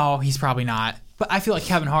 No, he's probably not. But I feel like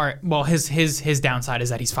Kevin Hart, well, his downside is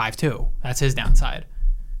that he's 5'2". That's his downside.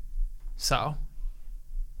 So,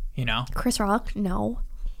 Chris Rock? No.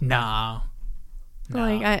 No.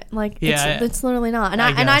 It's literally not. And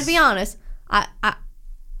I'd be honest,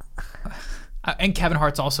 and Kevin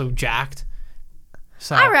Hart's also jacked.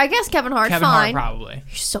 So I guess Kevin Hart's Kevin fine. Hart probably.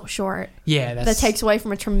 He's so short. Yeah, that takes away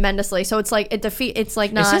from it tremendously. So it's like it's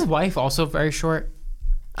like not. Is his wife also very short?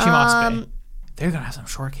 She must be. They're gonna have some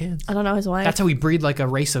short kids. I don't know his wife. That's how we breed like a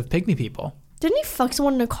race of pygmy people. Didn't he fuck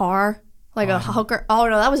someone in a car? Like a hooker? Oh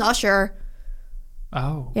no, that was Usher.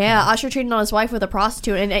 Oh. Yeah, Usher cheated on his wife with a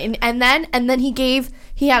prostitute, and then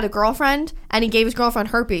he had a girlfriend, and he gave his girlfriend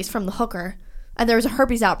herpes from the hooker, and there was a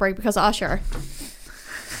herpes outbreak because of Usher.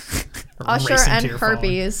 Usher and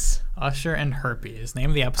herpes. Phone. Usher and herpes.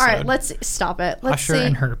 Name of the episode. All right, let's stop it. Let's Usher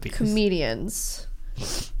and herpes. Comedians.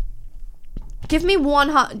 Give me one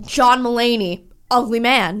John Mulaney, ugly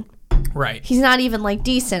man. Right. He's not even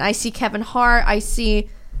decent. I see Kevin Hart. I see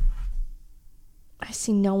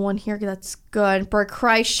no one here that's good. Bert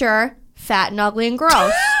Kreischer, fat and ugly and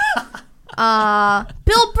gross.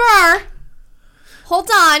 Bill Burr. Hold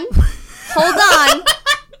on.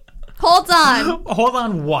 Hold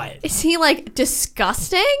on what? Is he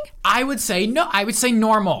disgusting? I would say no. I would say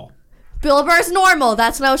normal. Bill Burr's normal.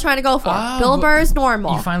 That's what I was trying to go for. Bill Burr's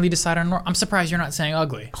normal. You finally decided on normal. I'm surprised you're not saying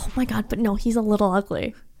ugly. Oh my God, but no, he's a little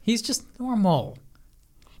ugly. He's just normal.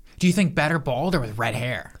 Do you think better bald or with red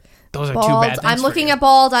hair? Those are bald. two bad things. I'm looking at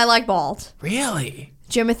bald. I like bald. Really?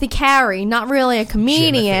 Jimothy Carey, not really a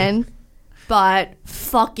comedian, but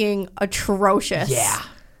fucking atrocious. Yeah.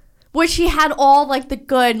 Which he had all like the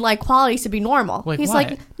good like qualities to be normal. Like He's what?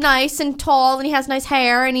 like nice and tall, and he has nice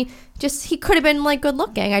hair, and he could have been like good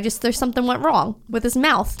looking. There's something went wrong with his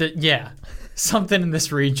mouth. Yeah. Something in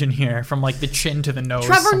this region here, from like the chin to the nose.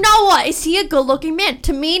 Trevor Noah, is he a good looking man?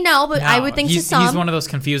 To me, no, but I would think to some. He's one of those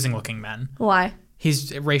confusing looking men. Why?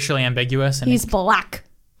 He's racially ambiguous. And He's black.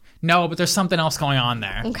 No, but there's something else going on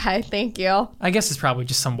there. Okay, thank you. I guess it's probably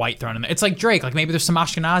just some white thrown in there. It's like Drake. Like maybe there's some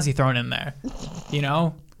Ashkenazi thrown in there. You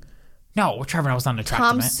know? No, Trevor Noah's not an attractive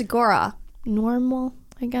Tom man. Segura, normal,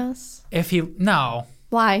 I guess. No.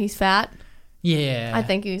 Why? He's fat? Yeah. I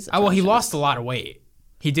think he's... Well, he lost a lot of weight.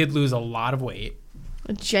 He did lose a lot of weight.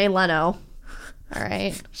 Jay Leno. All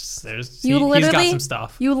right. He's got some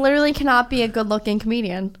stuff. You literally cannot be a good-looking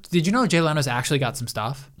comedian. Did you know Jay Leno's actually got some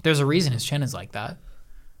stuff? There's a reason his chin is like that.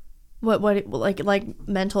 What like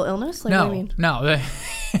mental illness? Like, what do you mean? No.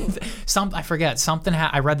 I forget.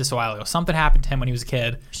 I read this a while ago. Something happened to him when he was a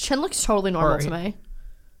kid. His chin looks totally normal to me.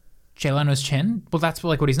 Jay Leno's chin? Well, that's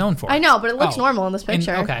like what he's known for. I know, but it looks normal in this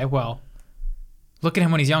picture. Okay, well, look at him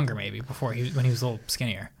when he's younger, maybe, when he was a little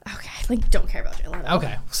skinnier. Okay, don't care about Jay Leno.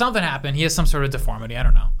 Okay, something happened. He has some sort of deformity. I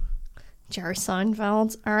don't know. Jerry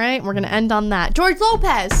Seinfeld. All right, we're going to end on that. George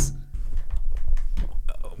Lopez.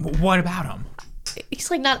 What about him?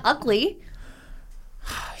 He's like not ugly.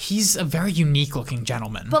 He's a very unique looking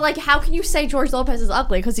gentleman. But like, how can you say George Lopez is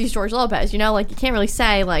ugly? Because he's George Lopez, you know? Like, you can't really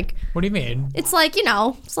say like... What do you mean? It's like,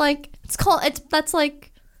 that's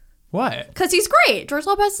like... What? Because he's great. George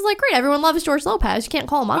Lopez is like great. Everyone loves George Lopez. You can't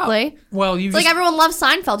call him ugly. Well, like everyone loves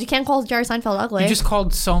Seinfeld. You can't call Jerry Seinfeld ugly. You just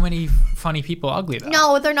called so many funny people ugly, though.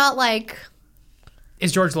 No, they're not like...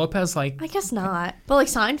 Is George Lopez like... I guess not. But like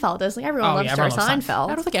Seinfeld is. Like everyone loves Jerry Seinfeld.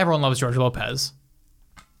 I don't think everyone loves George Lopez.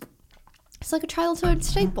 It's like a childhood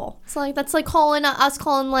staple. It's like, that's like us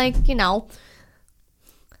calling like, you know...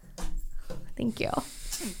 Thank you.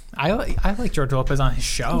 I like George Lopez on his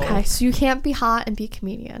show. Okay, so you can't be hot and be a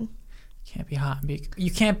comedian. You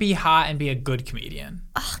can't be hot and be a good comedian.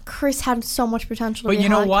 Ugh, Chris had so much potential to be a But you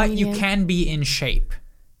know what? comedian. You can be in shape.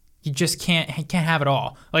 You just can't have it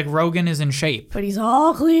all. Like Rogan is in shape. But he's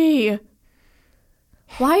ugly.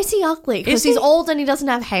 Why is he ugly? Because he's old and he doesn't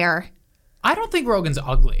have hair. I don't think Rogan's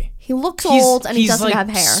ugly. He looks old and he doesn't like have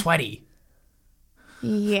hair. Sweaty.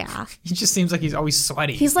 Yeah. He just seems like he's always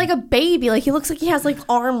sweaty. He's like a baby. Like he looks like he has like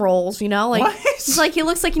arm rolls, you know? Like what? He's like he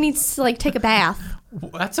looks like he needs to like take a bath.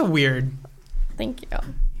 That's a weird. Thank you.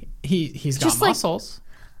 He's got just muscles.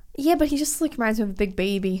 Yeah, but he just like reminds me of a big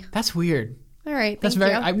baby. That's weird. All right, that's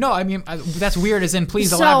very. That's weird. As in, please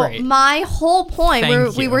so elaborate. So my whole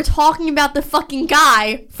point, we were talking about the fucking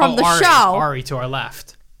guy from the Ari, show. Ari to our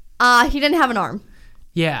left. He didn't have an arm.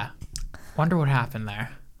 Yeah. Wonder what happened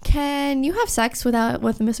there. Can you have sex with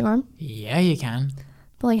a missing arm? Yeah, you can.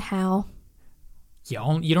 But like how?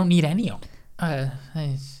 You don't need any.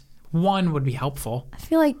 One would be helpful. I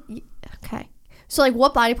feel like okay. So like,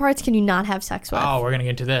 what body parts can you not have sex with? Oh, we're gonna get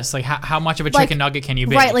into this. Like, how much of a chicken nugget can you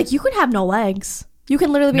be? Right, like you could have no legs. You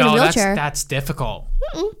can literally be in a wheelchair. No, that's difficult.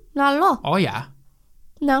 Not at all. Oh yeah.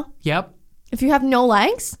 No. Yep. If you have no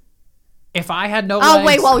legs. If I had no legs. Oh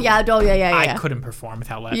wait, well yeah, I couldn't perform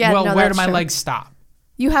without legs. Yeah, well, where do my legs stop?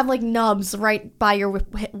 You have like nubs right by your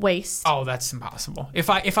waist. Oh, that's impossible. If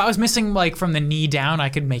I was missing like from the knee down, I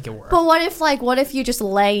could make it work. But what if you just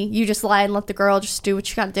lie and let the girl just do what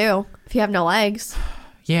you gotta do if you have no legs?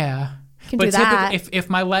 Yeah. You can do that. If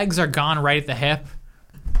my legs are gone right at the hip,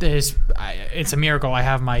 it's a miracle I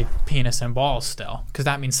have my penis and balls still, because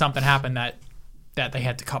that means something happened that they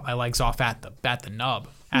had to cut my legs off at the nub.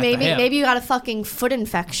 Maybe you got a fucking foot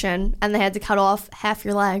infection and they had to cut off half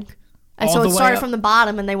your leg. And All so the it way started up? from the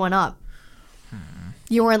bottom and they went up.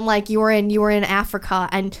 You were in Africa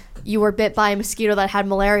and you were bit by a mosquito that had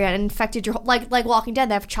malaria and infected your like Walking Dead.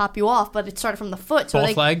 They have to chop you off, but it started from the foot. So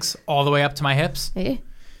both legs all the way up to my hips. Yeah.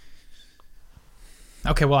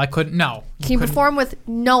 Okay, well I couldn't. No. Can you perform with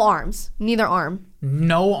no arms? Neither arm.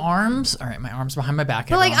 No arms? All right, my arm's behind my back.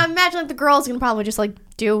 But like, I imagine like the girl's gonna probably just like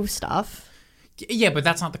do stuff. Yeah, but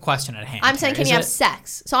that's not the question at hand. I'm saying, can you have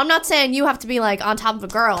sex? So I'm not saying you have to be like on top of a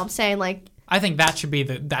girl. I'm saying like. I think that should be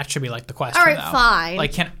like the question. All right, though. fine.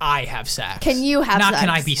 Like, can I have sex? Can you have not sex? Can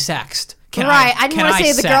I be sexed? I didn't want to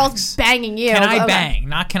say the girl's banging you. Can I bang?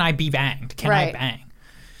 Not can I be banged? Can I bang?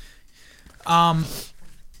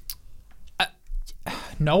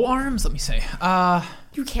 No arms? Let me see.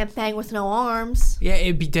 You can't bang with no arms. Yeah,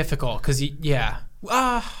 it'd be difficult because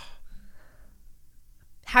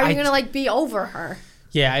How are you gonna like be over her?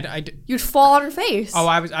 Yeah, You'd fall on your face. Oh,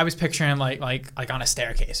 I was picturing like on a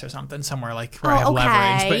staircase or something somewhere like where I have okay.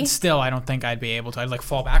 leverage, but still I don't think I'd be able to. I'd like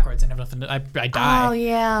fall backwards and have nothing. I die. Oh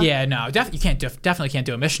yeah. Yeah, no, you can't definitely can't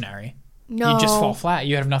do a missionary. No. You just fall flat.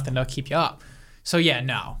 You have nothing to keep you up. So yeah,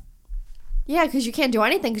 no. Yeah, because you can't do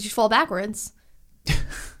anything because you fall backwards.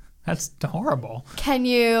 That's horrible. Can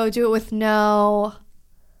you do it with no?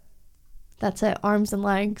 That's it. Arms and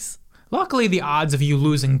legs. Luckily, the odds of you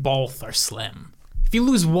losing both are slim. If you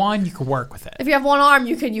lose one, you can work with it. If you have one arm,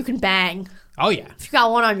 you can bang. Oh yeah. If you got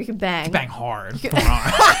one arm, you can bang. You can bang hard. with one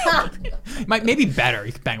arm. Maybe better.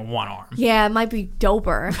 You can bang one arm. Yeah, it might be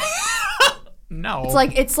doper. No.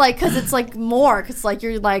 It's like because it's like more because like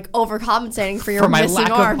you're like overcompensating for your my missing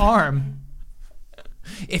lack arm. of arm.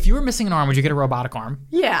 If you were missing an arm, would you get a robotic arm?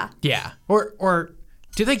 Yeah. Yeah. Or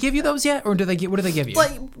do they give you those yet? Or what do they give you?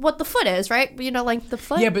 What the foot is, right? You know, like the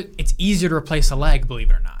foot. Yeah, but it's easier to replace a leg, believe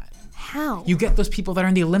it or not. How? You get those people that are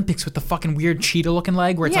in the Olympics with the fucking weird cheetah-looking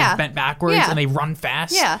leg where it's like bent backwards and they run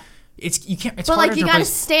fast. Yeah. It's harder But like you to gotta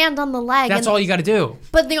replace. stand on the leg. That's all you gotta do.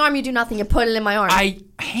 But the arm, you do nothing. You put it in my arm.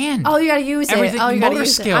 Hand. Oh, you gotta use Everything, it. Oh, you gotta motor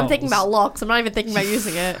use it. skills. I'm thinking about looks. I'm not even thinking about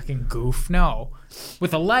using it. Fucking goof. No.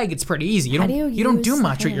 With a leg, it's pretty easy. You don't do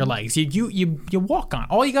much with your legs. You walk on.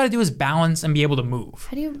 All you got to do is balance and be able to move.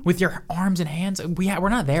 How do you? With your arms and hands, we're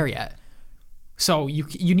not there yet. So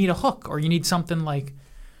you need a hook or you need something like.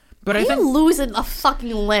 But I think You losing a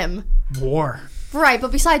fucking limb. war. Right,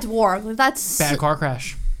 but besides war, that's Bad car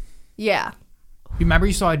crash. Yeah. You remember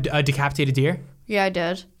you saw a decapitated deer? Yeah, I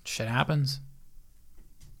did. Shit happens.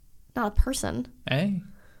 Not a person. Hey,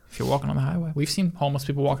 if you're walking on the highway, we've seen homeless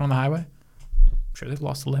people walking on the highway. I'm sure they've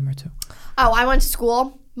lost a limb or two. Oh, I went to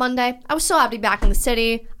school Monday. I was so happy to be back in the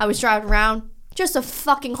city. I was driving around. Just a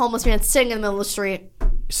fucking homeless man sitting in the middle of the street.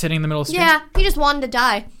 Sitting in the middle of the street? Yeah, he just wanted to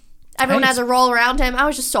die. Everyone Hey, has a roll around him. I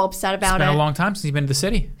was just so upset about It's been it. a long time since you've been to the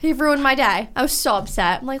city. He ruined my day. I was so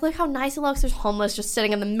upset. I'm like, look how nice he looks. There's homeless just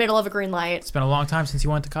sitting in the middle of a green light. It's been a long time since you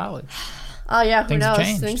went to college. Oh yeah, who Things have knows?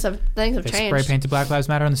 changed. Things have They changed. spray painted Black Lives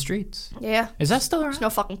Matter on the streets. Yeah. Is that still around? There's no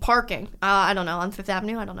fucking parking. I don't know. On Fifth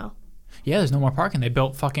Avenue, I don't know. Yeah, there's no more parking. They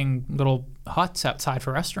built fucking little huts outside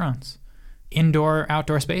for restaurants. Indoor,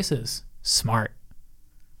 outdoor spaces. Smart.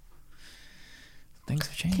 Things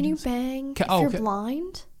have changed. Can you bang if you're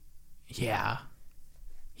blind? Yeah.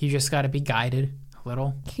 You just got to be guided a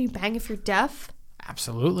little. Can you bang if you're deaf?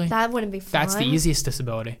 Absolutely. That wouldn't be fun. That's the easiest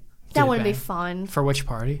disability. That wouldn't be fun. For which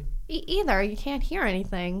party? Either. You can't hear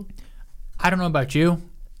anything. I don't know about you.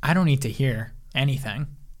 I don't need to hear anything.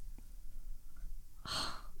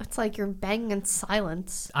 It's like you're banging in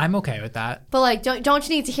silence. I'm okay with that. But like, don't you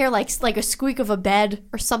need to hear like a squeak of a bed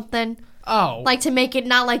or something? Oh. Like to make it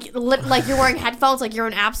not like you're wearing headphones, like you're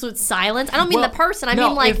in absolute silence. I don't mean the person. I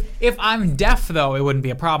mean like if I'm deaf though, it wouldn't be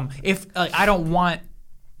a problem. If I don't want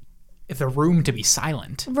the room to be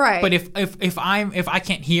silent. Right. But if I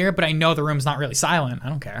can't hear, but I know the room's not really silent, I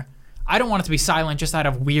don't care. I don't want it to be silent just out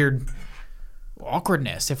of weird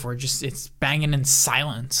awkwardness. If it's banging in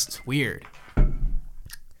silence, it's weird.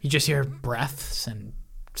 You just hear breaths and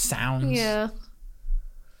sounds. Yeah.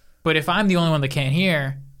 But if I'm the only one that can't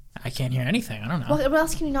hear, I can't hear anything. I don't know. What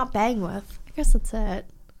else can you not bang with? I guess that's it.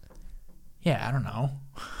 Yeah, I don't know.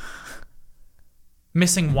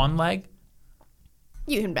 Missing one leg?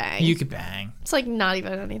 You can bang. You could bang. It's like not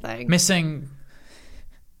even anything. Missing,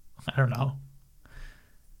 I don't know.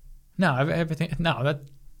 No, everything. No, that.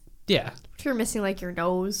 Yeah. If you're missing like your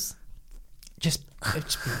nose. Just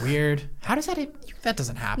it's weird. How does that? That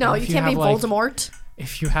doesn't happen. No, If you can't be have, Voldemort.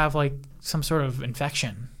 If you have like some sort of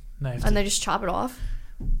infection, And they just chop it off.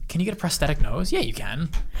 Can you get a prosthetic nose? Yeah, you can.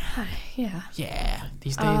 Yeah. Yeah.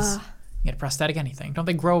 These days, you get a prosthetic anything. Don't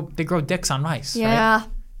they grow? They grow dicks on mice. Yeah. Right?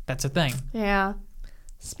 That's a thing. Yeah.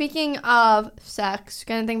 Speaking of sex,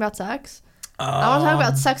 got anything about sex? I want to talk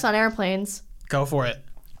about sex on airplanes. Go for it.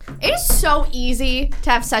 It is so easy to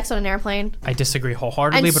have sex on an airplane. I disagree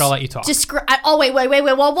wholeheartedly, but I'll let you talk. Wait.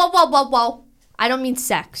 Whoa. I don't mean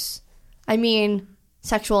sex. I mean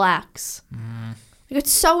sexual acts. Like,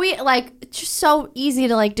 it's so it's just so easy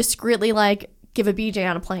to like discreetly like give a BJ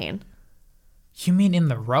on a plane. You mean in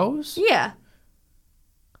the rows? Yeah.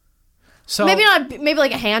 So Maybe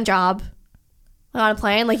like a hand job on a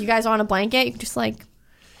plane. Like you guys are on a blanket, you can just like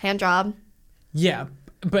hand job. Yeah,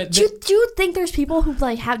 but Do you think there's people who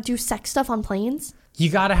like do sex stuff on planes? you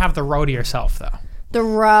got to have the row to yourself, though. The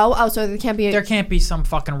row. Oh, so there can't be. There can't be some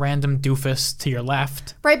fucking random doofus to your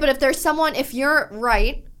left. Right, but if you're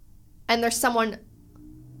right, and there's someone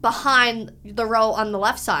behind the row on the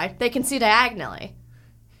left side, they can see diagonally.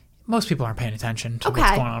 Most people aren't paying attention to what's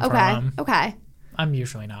going on in front of them. Okay. I'm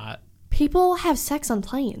usually not. People have sex on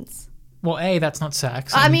planes. Well, A, that's not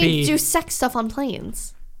sex. I And mean, B, do sex stuff on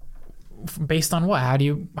planes. based on what? How do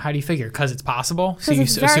you figure? Because it's possible. So 'Cause you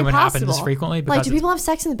it's very assume it happens possible. frequently. Like, do people have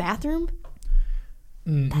sex in the bathroom?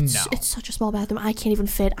 No. It's such a small bathroom. I can't even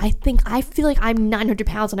fit. I feel like I'm 900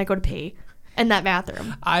 pounds when I go to pee in that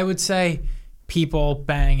bathroom. I would say people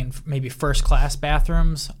bang in maybe first class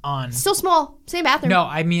bathrooms on. Still small. Same bathroom. No,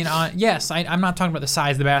 I mean on. Yes, I'm not talking about the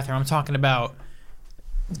size of the bathroom. I'm talking about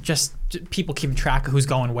just people keeping track of who's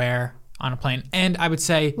going where on a plane. And I would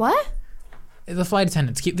say What? the flight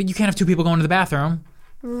attendants. You can't have two people going to the bathroom.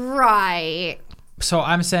 Right. So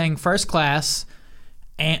I'm saying first class,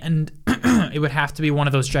 and it would have to be one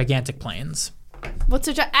of those gigantic planes. What's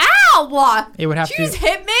a Ow! It would have Did to you be. just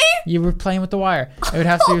hit me? You were playing with the wire. It would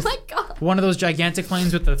have to Oh be my God. one of those gigantic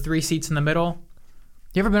planes with the 3 seats in the middle.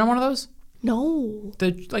 You ever been on one of those? No.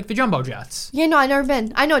 The jumbo jets. Yeah, no, I've never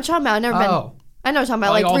been. I know what you're talking about. I've never been. Oh, I know what you're talking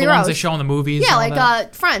about. like Like all 3 the ones they rows. show in the movies. Yeah, and all like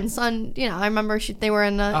that? Friends on, I remember they were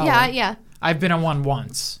in, Oh. yeah. I've been on one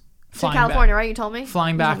once. It's in California, right? You told me?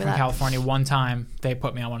 Flying You back told me from that. California one time, they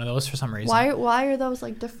put me on one of those for some reason. Why are those,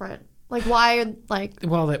 like, different? Like, why are, like...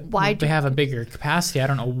 Well, Why they have a bigger capacity. I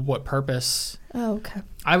don't know what purpose. Oh, okay.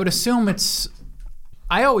 I would assume it's.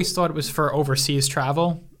 I always thought it was for overseas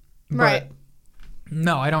travel. But Right.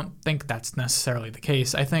 No, I don't think that's necessarily the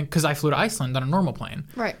case. I think because I flew to Iceland on a normal plane.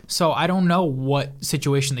 Right. So I don't know what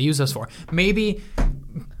situation they use those for. Maybe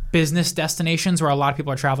business destinations where a lot of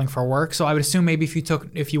people are traveling for work. So I would assume maybe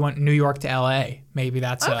if you went New York to L.A., maybe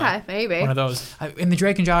that's Okay, maybe. one of those. In the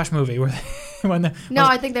Drake and Josh movie, where No,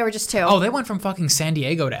 I think they were just 2. oh, they went from fucking San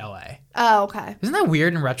Diego to L.A. Oh, okay. Isn't that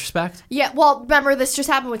weird in retrospect? Yeah, well, remember, this just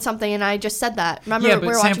happened with something, and I just said that. Remember, Yeah, we but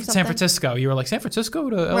were San watching something? Francisco, you were like, San Francisco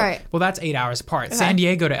to LA? Right. Well, that's 8 hours apart. Okay. San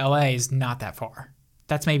Diego to LA is not that far.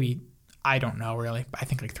 That's maybe, I don't know really. I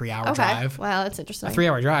think like 3 hour Okay. drive. Wow, that's interesting. A 3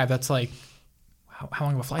 hour drive, that's like, how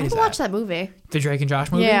long of a flight I is haven't watched that movie. The Drake and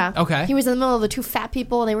Josh movie? Yeah. Okay. He was in the middle of the 2 fat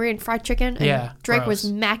people, and they were eating fried chicken. And Yeah, Drake gross.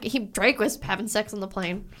 was Drake was having sex on the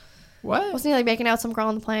plane. What? Wasn't he like making out with some girl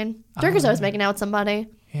on the plane? Drake was always making out with somebody.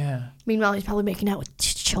 Yeah. Meanwhile, he's probably making out with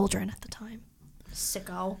children at the time.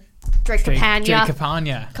 Sicko. Drake Jake Campagna.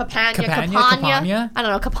 Campagna. Campagna. I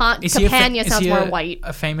don't know. Campagna Is sounds he more white.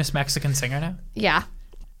 a famous Mexican singer now? Yeah.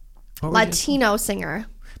 What were you- Latino singer.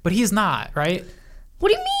 But he's not, right?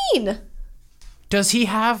 What do you mean? Does he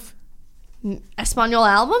have Espanol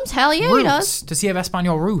albums? Hell yeah, he roots? does. Does he have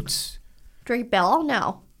Espanol roots? Drake Bell?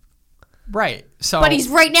 No. Right. So. But he's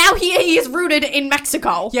right now, he is rooted in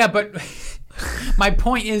Mexico. Yeah, but my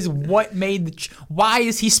point is, what made why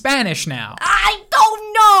is he Spanish now? I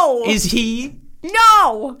don't know. Is he?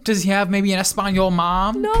 No. Does he have maybe an Espanol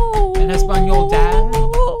mom? No. An Espanol dad?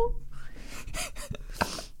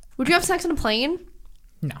 Would you have sex on a plane?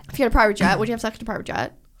 No. If you had a private jet, would you have sex on a private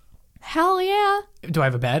jet? Hell yeah. Do I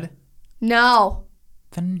have a bed? No.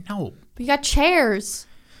 Then no. But you got chairs.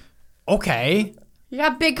 Okay. You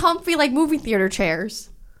got big, comfy, like movie theater chairs.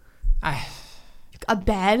 I A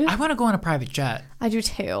bed? want to go on a private jet. I do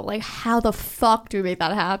too. Like, how the fuck do we make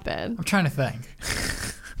that happen? I'm trying to think.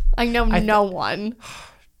 I know no one.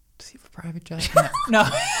 Does he have a private jet? No.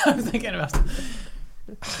 I'm thinking about.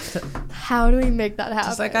 How do we make that happen?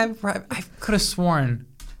 It's like I could have sworn.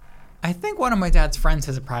 I think one of my dad's friends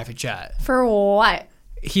has a private jet. For what?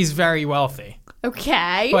 He's very wealthy.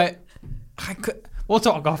 Okay. But I could. We'll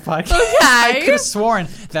talk off podcast. Okay. I could have sworn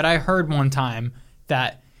that I heard one time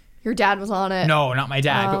that Your dad was on it. no, not my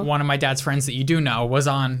dad, Oh. but one of my dad's friends that you do know was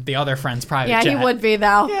on the other friend's private Yeah, jet. he would be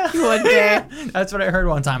though. Yeah. He would be. That's what I heard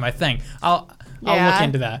one time. I think I'll Yeah. look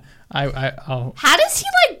into that. I'll. How does he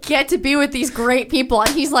like get to be with these great people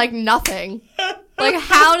and he's like nothing? Like,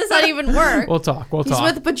 how does that even work? We'll talk. He's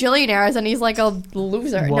with bajillionaires and he's like a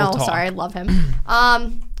loser. We'll no, talk. sorry, I love him.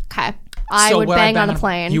 Okay. I So would bang on a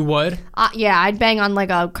plane. You would? Yeah, I'd bang on like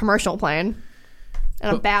a commercial plane in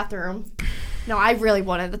a bathroom. No, I really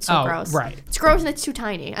wouldn't. That's so gross. Right. It's gross and it's too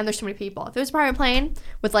tiny and there's too many people. If it was a private plane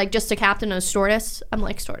with like just a captain and a stewardess, I'm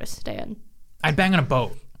like, stewardess, stay in. I'd bang on a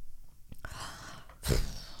boat.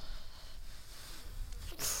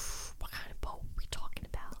 What kind of boat are we talking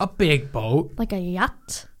about? A big boat. Like a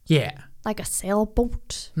yacht? Yeah. Like a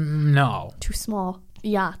sailboat? No. Too small.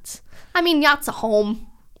 Yacht. I mean, yacht's a home.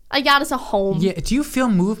 A yacht is a home. Yeah. Do you feel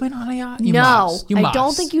movement on a yacht? You No, must. You I must.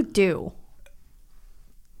 don't think you do.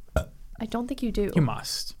 I don't think you do. You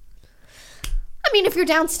must. I mean, if you're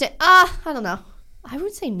downstairs, I don't know. I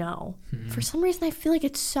would say no. Hmm. For some reason, I feel like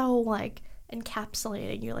it's so like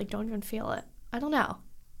encapsulating. You like don't even feel it. I don't know.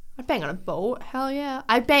 I'd bang on a boat. Hell yeah.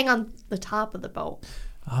 I'd bang on the top of the boat.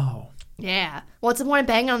 Oh. Yeah. What's the point of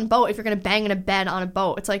banging on a boat if you're gonna bang in a bed on a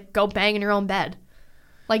boat? It's like go bang in your own bed.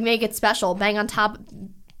 Like make it special. Bang on top.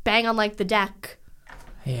 bang on like the deck.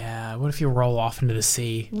 Yeah, what if you roll off into the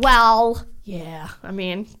sea? Well, yeah. I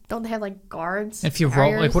mean, don't they have like guards? If you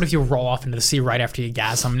roll, like, what if you roll off into the sea right after you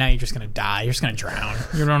gasm? Now you're just gonna die. You're just gonna drown.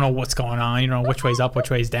 You don't know what's going on. You don't know which way's up,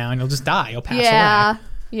 which way's down. You'll just die. You'll pass away.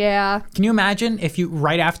 Yeah. Can you imagine if you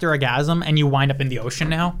right after a gasm and you wind up in the ocean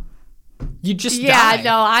now? You just die. Yeah,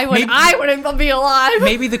 no, I wouldn't be alive.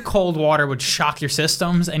 Maybe the cold water would shock your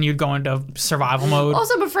systems and you'd go into survival mode.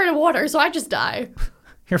 Also, I'm afraid of water, so I just die.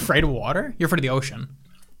 You're afraid of water? You're afraid of the ocean.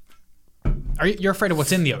 You're afraid of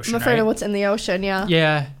what's in the ocean, I'm afraid right? of what's in the ocean, yeah.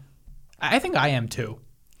 Yeah. I think I am too.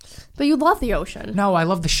 But you love the ocean. No, I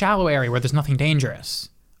love the shallow area where there's nothing dangerous.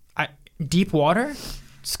 Deep water?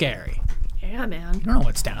 Scary. Yeah, man. You don't know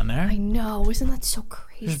what's down there. I know. Isn't that so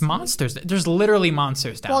crazy? There's monsters. There's literally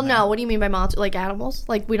monsters down there. Well, no. What do you mean by monsters? Like animals?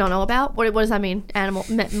 Like we don't know about? What does that mean?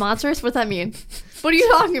 Monsters? What does that mean? What are you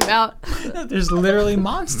talking about? There's literally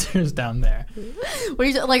monsters down there. What are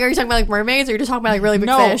you like? Are you talking about like mermaids, or are you just talking about like really big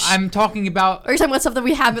No, fish? I'm talking about. Are you talking about stuff that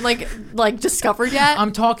we haven't like discovered yet?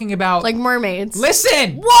 I'm talking about like mermaids.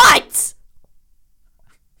 Listen. What?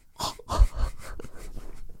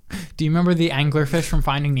 Do you remember the anglerfish from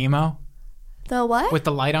Finding Nemo The what? with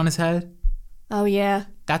the light on his head? Oh yeah.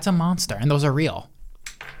 That's a monster, and those are real.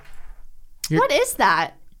 What is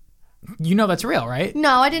that? You know that's real, right?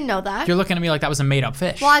 No, I didn't know that. You're looking at me like that was a made-up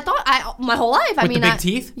fish. Well, I thought my whole life. With the big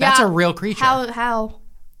teeth? Yeah. That's a real creature. How?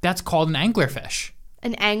 That's called an anglerfish.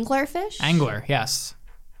 An anglerfish? Angler, yes.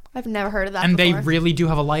 I've never heard of that And before. they really do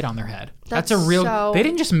have a light on their head. That's a That's real. so- They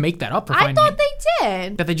didn't just make that up for I Finding thought Nemo. they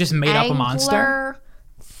did. That they just made up a monster.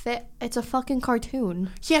 It's a fucking cartoon.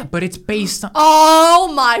 Yeah, but it's based on.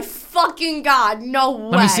 Oh my fucking god! No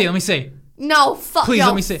way. Let me see. No, fuck. Please, yo,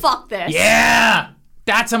 let me see. Fuck this. Yeah,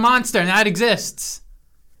 that's a monster, and that exists.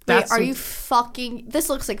 Wait, are you fucking? This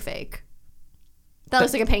looks like fake. That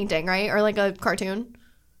looks like a painting, right? Or like a cartoon.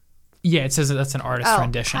 Yeah, it says that that's an artist's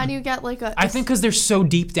rendition. How do you get like a? I think because they're so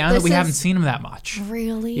deep down that we haven't seen them that much.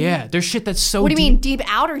 Really? Yeah, there's shit that's so. What do you mean, deep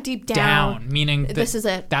out or deep down? Down, meaning This is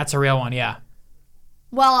it. That's a real one. Yeah.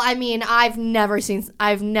 Well, I mean, I've never.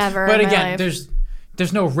 But in my again, life.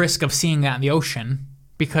 there's no risk of seeing that in the ocean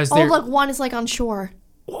because Oh, they're. look, one is like on shore.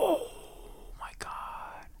 Oh my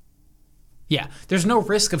god. Yeah, there's no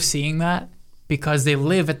risk of seeing that because they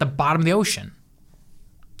live at the bottom of the ocean.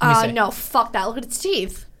 Let me see. No, fuck that. Look at its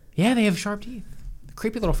teeth. Yeah, they have sharp teeth.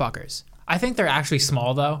 Creepy little fuckers. I think they're actually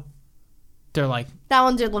small though. They're like. That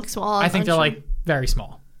one did look small. I think they're like very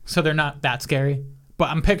small, so they're not that scary. But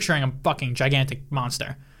I'm picturing a fucking gigantic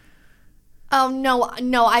monster. Oh no,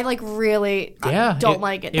 I like really don't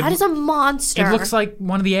like it. That is a monster. It looks like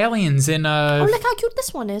one of the aliens in Oh, look how cute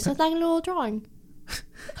this one is. It's like a little drawing.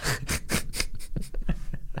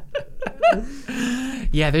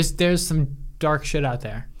 Yeah, there's some dark shit out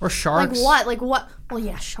there. Or sharks. Like what? Well,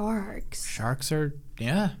 yeah, sharks. Sharks are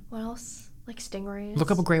What else? Like stingrays.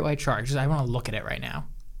 Look up a great white shark. I want to look at it right now.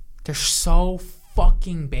 They're so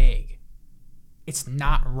fucking big. It's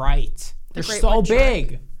not right. They're so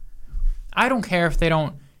big. I don't care if they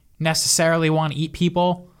don't necessarily want to eat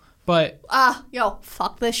people, but yo,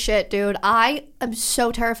 fuck this shit, dude. I am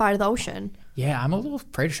so terrified of the ocean. yeah, I'm a little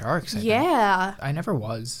afraid of sharks. I think. Yeah. I never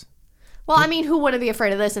was. Well, I mean, who wouldn't be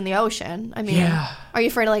afraid of this in the ocean? I mean, Yeah. Are you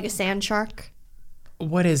afraid of like a sand shark?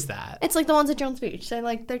 What is that? It's like the ones at Jones Beach.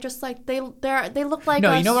 They're just like they look like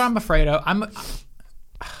No, us. you know what I'm afraid of?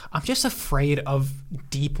 I'm just afraid of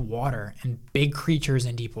deep water and big creatures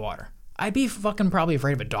in deep water. I'd be fucking probably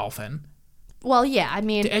afraid of a dolphin. Well, yeah. I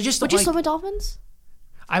mean, I just would don't you swim with dolphins?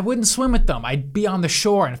 I wouldn't swim with them. I'd be on the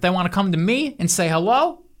shore, and if they want to come to me and say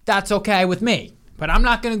hello, that's okay with me. But I'm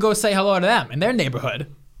not going to go say hello to them in their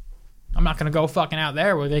neighborhood. I'm not going to go fucking out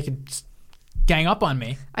there where they could gang up on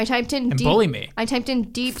me I typed in and deep, bully me. I typed in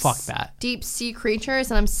deep. Fuck that. Deep sea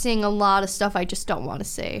creatures, and I'm seeing a lot of stuff I just don't want to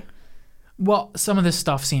see. Well, some of this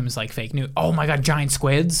stuff seems like fake news. Oh my god, giant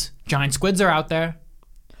squids. Giant squids are out there.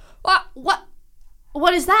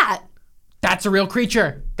 What is that? That's a real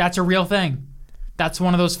creature. That's a real thing. That's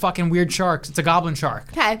one of those fucking weird sharks. It's a goblin shark.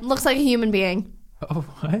 Okay, looks like a human being. Oh,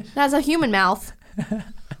 what? It has a human mouth. No,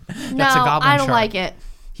 a goblin I don't shark. like it.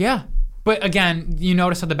 Yeah. But again, you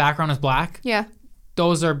notice how the background is black? Yeah.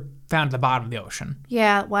 Those are found at the bottom of the ocean.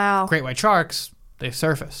 Yeah. Wow. Great white sharks, they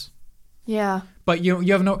surface. Yeah. But you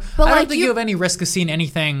have no. But I don't like think you have any risk of seeing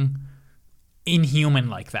anything inhuman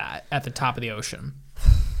like that at the top of the ocean.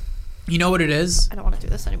 You know what it is? I don't want to do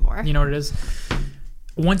this anymore. You know what it is?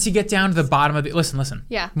 Once you get down to the bottom of the listen.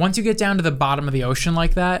 Yeah. Once you get down to the bottom of the ocean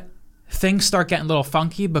like that, things start getting a little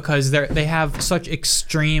funky because they have such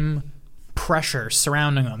extreme pressure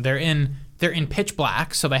surrounding them. They're in they're in pitch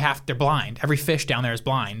black, so they're blind. Every fish down there is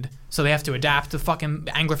blind, so they have to adapt. The fucking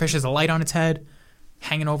anglerfish has a light on its head,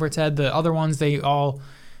 hanging over its head. The other ones, I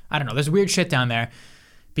don't know. There's weird shit down there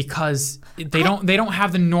because they don't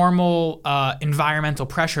have the normal environmental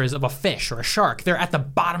pressures of a fish or a shark. They're at the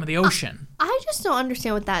bottom of the ocean. I just don't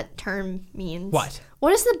understand what that term means. What?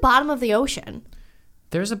 What is the bottom of the ocean?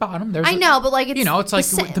 There's a bottom. I know, but like it's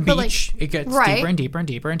it's like the beach. It gets right. deeper and deeper and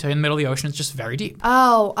deeper until in the middle of the ocean it's just very deep.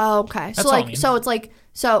 Oh, okay. That's so like, all it so it's like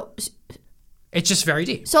so. It's just very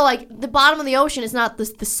deep. So like the bottom of the ocean is not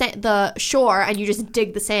the shore, and you just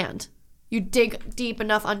dig the sand. You dig deep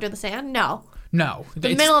enough under the sand. No.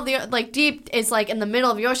 The middle of the deep is like in the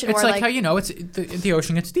middle of the ocean. It's where, how it's the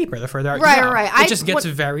ocean gets deeper the further out you go. Right. It just gets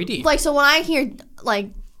very deep. Like so when I hear like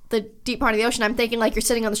the deep part of the ocean, I'm thinking like you're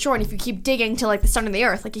sitting on the shore, and if you keep digging to like the center of the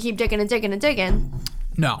earth, like you keep digging and digging and digging.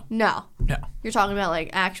 No. You're talking about like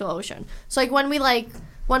actual ocean. So like when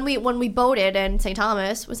we boated in St.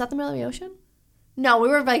 Thomas, was that the middle of the ocean? No, we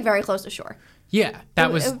were like very close to shore. Yeah,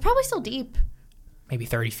 it was probably still deep. Maybe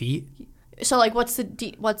 30 feet. So like what's the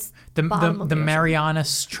deep? What's the bottom of the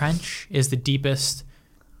Marianas Trench is the deepest.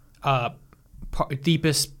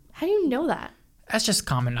 Deepest. How do you know that? That's just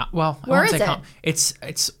common. Well, where is it? It's.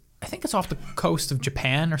 I think it's off the coast of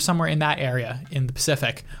Japan or somewhere in that area in the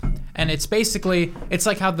Pacific, and it's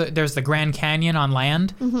like how there's the Grand Canyon on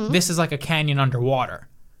land. Mm-hmm. This is like a canyon underwater,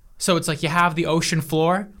 so it's like you have the ocean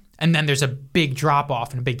floor, and then there's a big drop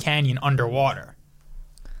off and a big canyon underwater,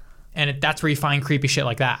 and that's where you find creepy shit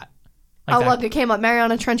like that. Look, it came up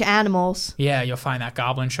Mariana Trench animals. Yeah, you'll find that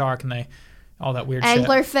goblin shark and all that weird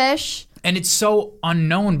anglerfish. And it's so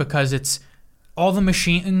unknown because it's all the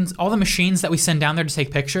machines that we send down there to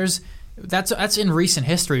take pictures. That's in recent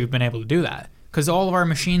history we've been able to do that because all of our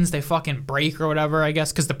machines they fucking break or whatever, I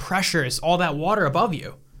guess, because the pressure is all that water above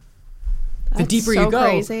you. The deeper you go,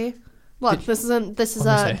 crazy. Look, this is a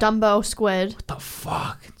Dumbo squid. What the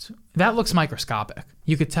fuck? That looks microscopic.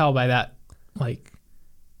 You could tell by that, like.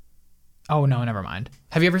 Oh no, never mind.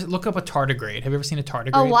 Have you ever look up a tardigrade? Have you ever seen a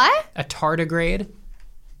tardigrade? A what? A tardigrade.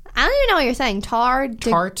 I don't even know what you're saying.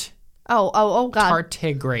 Tart. Oh god.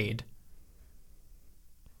 Tardigrade.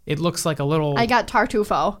 It looks like a little. I got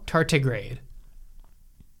Tartufo. Tardigrade.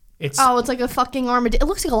 It's like a fucking armadillo. It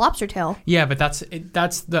looks like a lobster tail. Yeah, but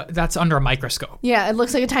that's under a microscope. Yeah, it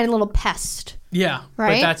looks like a tiny little pest. Yeah,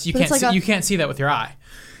 right. But you can't see that with your eye.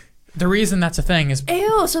 The reason that's a thing is...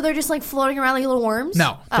 Ew, so they're just like floating around like little worms?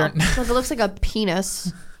 No. Look, it looks like a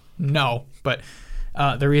penis. No, but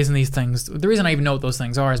the reason I even know what those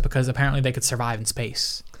things are is because apparently they could survive in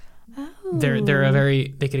space. Oh. They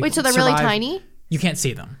could Wait, so they're survive, really tiny? You can't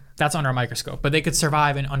see them. That's under a microscope, but they could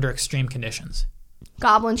survive under extreme conditions.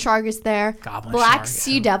 Goblin shark is there. Black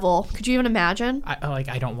sea devil. Could you even imagine?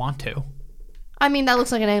 I don't want to. I mean, that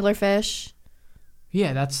looks like an anglerfish.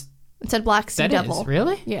 Yeah, that's... It said black sea devil. Is,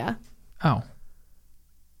 really? Yeah. Oh,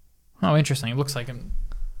 interesting. It looks like an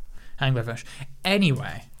anglerfish.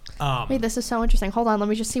 Anyway. Wait, this is so interesting. Hold on. Let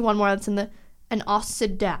me just see one more that's in an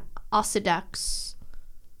Ossidax. An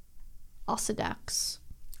Ossidax.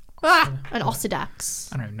 I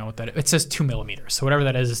don't even know what that is. It says 2 millimeters, so whatever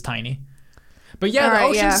that is tiny. But yeah, the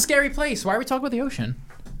ocean's a scary place. Why are we talking about the ocean?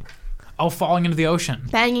 Oh, falling into the ocean.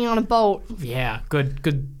 Banging on a boat. Yeah, good.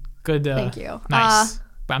 Thank you. Nice.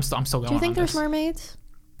 But I'm still going. Do you think there's mermaids?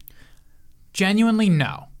 Genuinely,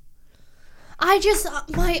 no. I just.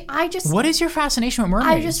 What is your fascination with mermaids?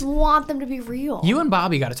 I just want them to be real. You and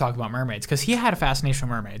Bobby got to talk about mermaids because he had a fascination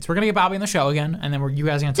with mermaids. We're gonna get Bobby on the show again, and then you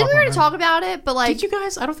guys are gonna talk. Didn't we already talk about it? But like, did you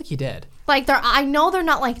guys? I don't think you did. Like I know they're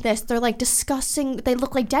not like this. They're like disgusting. They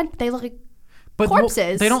look like dead. They look like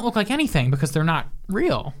corpses. They don't look like anything because they're not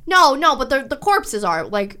real. No, but the corpses are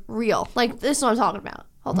like real. Like this is what I'm talking about.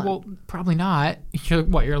 Hold on. Well, probably not. You're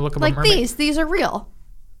looking like at mermaids. These are real.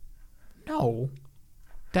 No.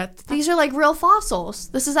 These are like real fossils.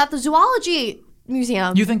 This is at the zoology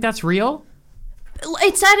museum. You think that's real?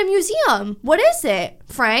 It's at a museum. What is it,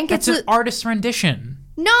 Frank? It's an artist's rendition.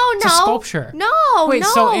 No. It's a sculpture. No. Wait,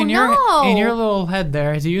 so in your little head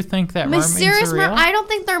there, do you think that mermaids are real? I don't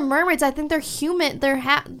think they're mermaids. I think they're human. They're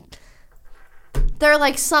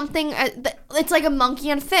like something. It's like a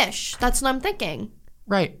monkey and fish. That's what I'm thinking.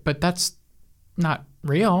 Right, but that's not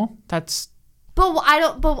real. That's. What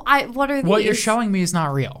are these? What you're showing me is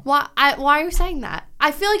not real. Why are you saying that?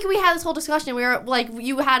 I feel like we had this whole discussion. We were like,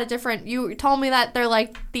 you told me that they're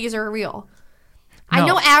like, these are real. No. I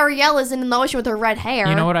know Ariel is in the ocean with her red hair.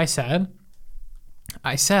 You know what I said?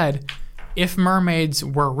 I said, if mermaids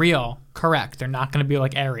were real, correct. They're not going to be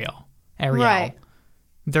like Ariel. Right.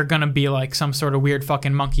 They're going to be like some sort of weird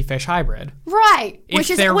fucking monkey fish hybrid. Right. Right, If which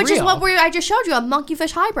is they're real. what I just showed you, a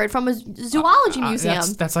monkeyfish hybrid from a zoology museum.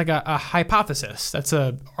 That's like a hypothesis. That's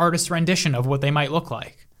a artist's rendition of what they might look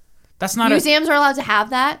like. That's not Museums are allowed to have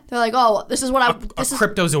that. They're like, oh, this is what a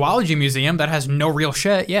cryptozoology museum that has no real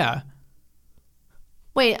shit. Yeah.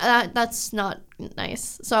 Wait, that's not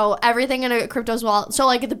nice. So everything in a cryptozoology. So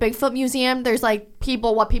like at the Bigfoot Museum, there's like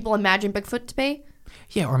what people imagine Bigfoot to be.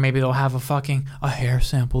 Yeah, or maybe they'll have a hair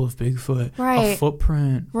sample of Bigfoot, Right. a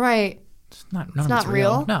footprint. Right. It's not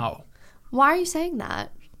real? No. Why are you saying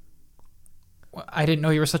that? Well, I didn't know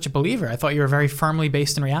you were such a believer. I thought you were very firmly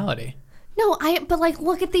based in reality. No, but like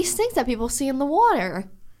look at these things that people see in the water.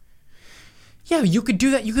 Yeah, you could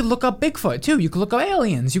do that. You could look up Bigfoot, too. You could look up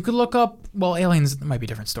aliens. You could look up, well, aliens might be a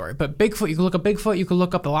different story, but Bigfoot, you could look up Bigfoot. You could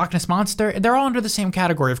look up the Loch Ness Monster. They're all under the same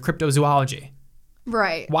category of cryptozoology.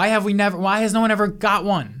 Right. Why has no one ever got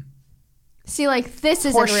one? See, like, this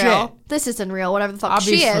isn't Horse real. shit. This isn't real, whatever the fuck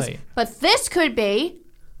she Obviously. is. But this could be.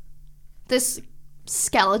 This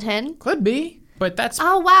skeleton. Could be, but that's...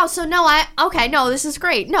 Oh, wow. So, no, this is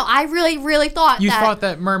great. No, I really, really thought You thought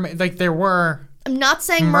that mermaid, like, there were... I'm not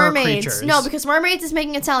saying mermaids. creatures. No, because mermaids is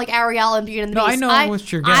making it sound like Ariel and Beauty and the No, Beast. I know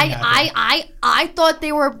what you're getting at there. I thought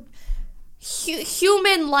they were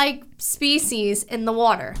human-like species in the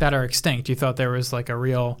water. That are extinct. You thought there was, like, a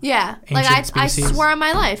real... Yeah. Like, ancient I species? swear on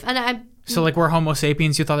my life. And So, like, we're Homo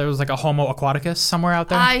sapiens. You thought there was, like, a Homo aquaticus somewhere out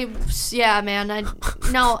there? yeah, man.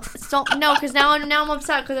 No, because now I'm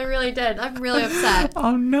upset because I really did. I'm really upset.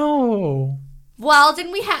 Oh, no. Well,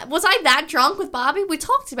 was I that drunk with Bobby? We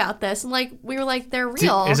talked about this and like we were like, they're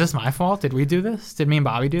real. Is this my fault? Did we do this? Did me and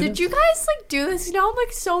Bobby do this? Did you guys like do this? You know, I'm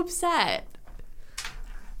like so upset.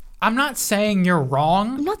 I'm not saying you're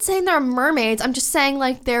wrong. I'm not saying they're mermaids. I'm just saying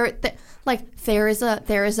like there is a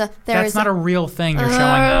That's not a real thing you're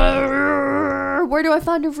showing. Where do I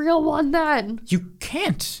find a real one then? You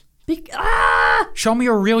can't. Ah! Show me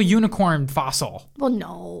a real unicorn fossil. Well,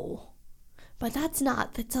 no. But that's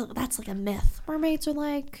like a myth. Mermaids are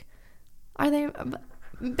like, are they?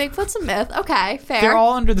 Bigfoot's a myth. Okay, fair. They're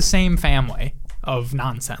all under the same family of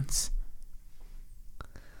nonsense.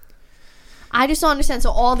 I just don't understand.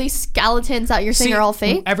 So all these skeletons that you're saying are all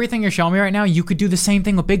fake? Everything you're showing me right now, you could do the same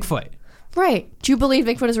thing with Bigfoot. Right. Do you believe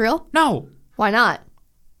Bigfoot is real? No. Why not?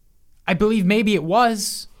 I believe maybe it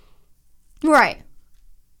was. Right.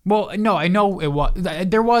 Well, no, I know it was.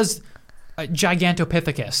 There was...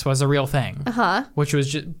 Gigantopithecus was a real thing. Uh-huh. Which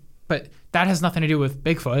was just... But that has nothing to do with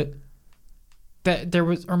Bigfoot. That there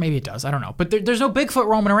was... Or maybe it does. I don't know. But there's no Bigfoot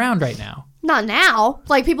roaming around right now. Not now.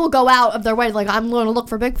 Like, people go out of their way, like, I'm going to look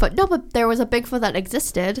for Bigfoot. No, but there was a Bigfoot that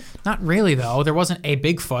existed. Not really, though. There wasn't a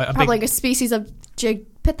Bigfoot. Probably like a species of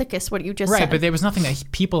Gigantopithecus, what you just said. Right, but there was nothing that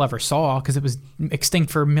people ever saw because it was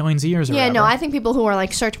extinct for millions of years or Yeah, whatever. no, I think people who are,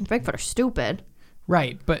 like, searching for Bigfoot are stupid.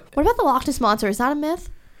 Right, but... What about the Loch Ness Monster? Is that a myth?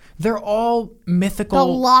 They're all mythical... The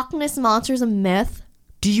Loch Ness Monster is a myth?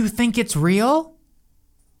 Do you think it's real?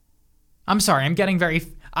 I'm sorry, I'm getting very...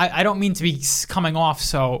 I don't mean to be coming off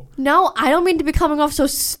so... No, I don't mean to be coming off so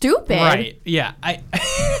stupid. Right, yeah. I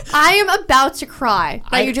am about to cry.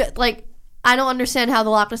 Like, I don't understand how the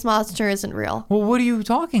Loch Ness Monster isn't real. Well, what are you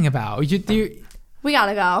talking about? We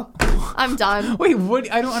gotta go. I'm done. Wait, what?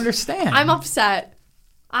 I don't understand. I'm upset.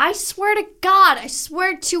 I swear to God.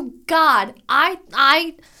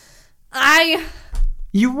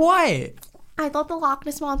 You what? I thought the Loch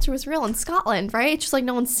Ness Monster was real in Scotland, right? It's just like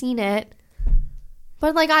no one's seen it.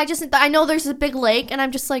 But like I know there's a big lake and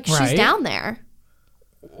I'm just like, she's Right. down there.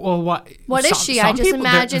 Well, what? What is she? I just people,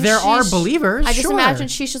 imagine there are she's- believers. I just sure. imagine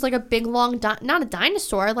she's just like a big long, not a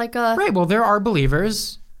dinosaur, like a... Right, well, there are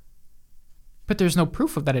believers. But there's no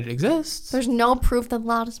proof of that it exists. There's no proof that the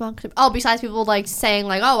Loch Ness Monster... Oh, besides people like saying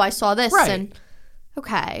like, oh, I saw this. Right. And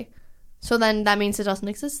okay. So then that means it doesn't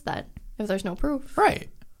exist then, if there's no proof. Right.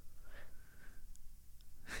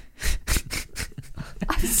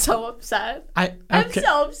 I'm so upset. I'm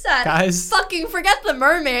so upset. Guys. Fucking forget the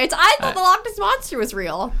mermaids. I thought the Loch Ness Monster was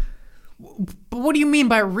real. But what do you mean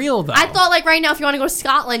by real, though? I thought like right now if you want to go to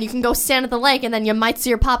Scotland, you can go stand at the lake and then you might see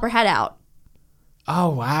her pop her head out. Oh,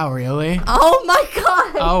 wow, really? Oh my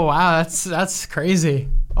God. Oh, wow, that's crazy.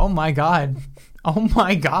 Oh, my God. Oh,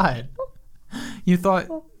 my God. You thought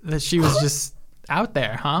that she was just out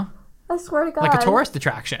there, huh? I swear to God. Like a tourist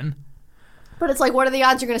attraction. But it's like, what are the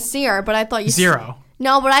odds you're going to see her? But I thought you... Zero.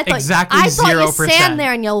 No, but I thought... Exactly I thought 0%. you stand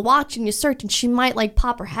there and you'll watch and you search and she might like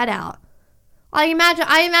pop her head out. I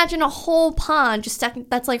imagine a whole pond just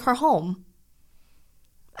that's like her home.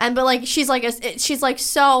 And but like she's like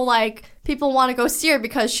so like people want to go see her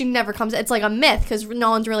because she never comes. It's like a myth because no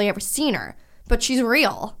one's really ever seen her, but she's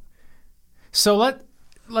real. So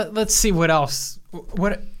let's see what else.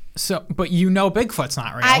 What So, but Bigfoot's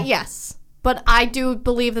not real. Yes. But I do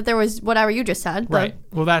believe that there was whatever you just said. Right.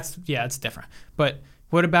 Well, it's different. But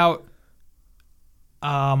what about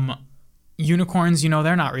unicorns?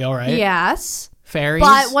 They're not real, right? Yes. Fairies?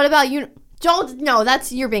 But what about you?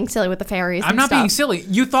 You're being silly with the fairies. I'm not being silly.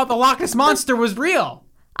 You thought the Loch Ness Monster was real.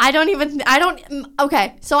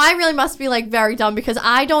 Okay, so I really must be like very dumb because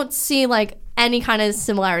I don't see like any kind of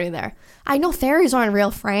similarity there. I know fairies aren't real,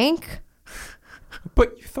 Frank.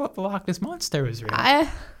 But you thought the Loch Ness Monster was real.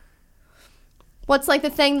 What's like the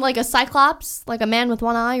thing, like a cyclops, like a man with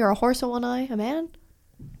one eye or a horse with one eye? A man?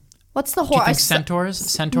 What's the horse? Do you think centaurs?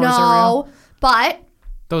 Centaurs no, are real? But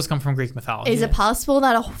those come from Greek mythology. Is it possible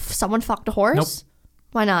that someone fucked a horse? Nope.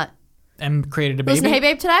 Why not? And created a baby? Listen to Hey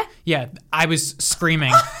Babe today? Yeah, I was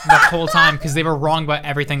screaming the whole time because they were wrong about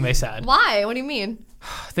everything they said. Why? What do you mean?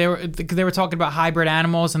 They were talking about hybrid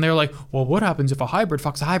animals, and they were like, well, what happens if a hybrid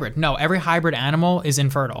fucks a hybrid? No, every hybrid animal is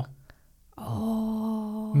infertile.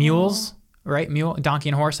 Oh. Mules, right? Donkey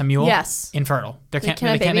and horse, a mule? Yes. Infertile. They can't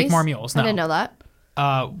babies? make more mules. No. I didn't know that.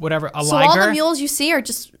 Whatever, a liger. So all the mules you see are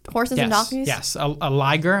just horses and donkeys? Yes, a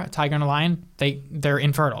liger, a tiger and a lion, they're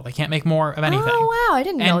infertile. They can't make more of anything. Oh, wow, I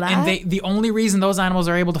didn't know that. And the only reason those animals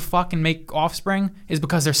are able to fuck and make offspring is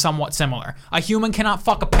because they're somewhat similar. A human cannot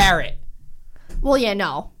fuck a parrot. Well, yeah,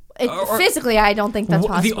 no. Physically, I don't think that's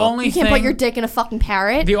possible. You can't put your dick in a fucking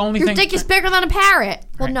parrot. Your dick is bigger than a parrot.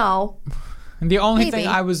 Well, right. No. And the only thing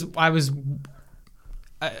I was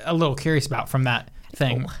a little curious about from that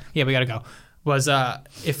thing, yeah, we gotta go, was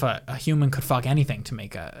if a human could fuck anything to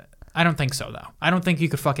make a... I don't think so, though. I don't think you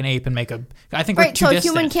could fuck an ape and make a... I think we're too distant. So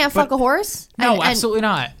a human can't fuck a horse? No, absolutely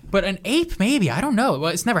not. But an ape, maybe. I don't know.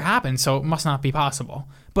 Well, it's never happened, so it must not be possible.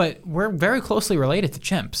 But we're very closely related to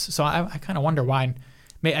chimps, so I kind of wonder why...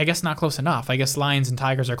 I guess not close enough. I guess lions and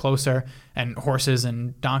tigers are closer, and horses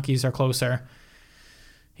and donkeys are closer.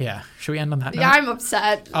 Yeah. Should we end on that note? Yeah, I'm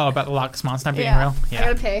upset. Oh, about the Loch Ness Monster being real? Yeah. I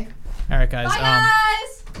gotta pay. All right, guys. Bye,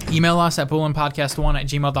 guys! Email us at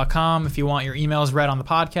boolinpodcast1@gmail.com if you want your emails read on the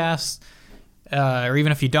podcast. Or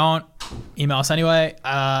even if you don't, email us anyway.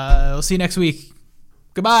 We'll see you next week.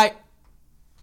 Goodbye.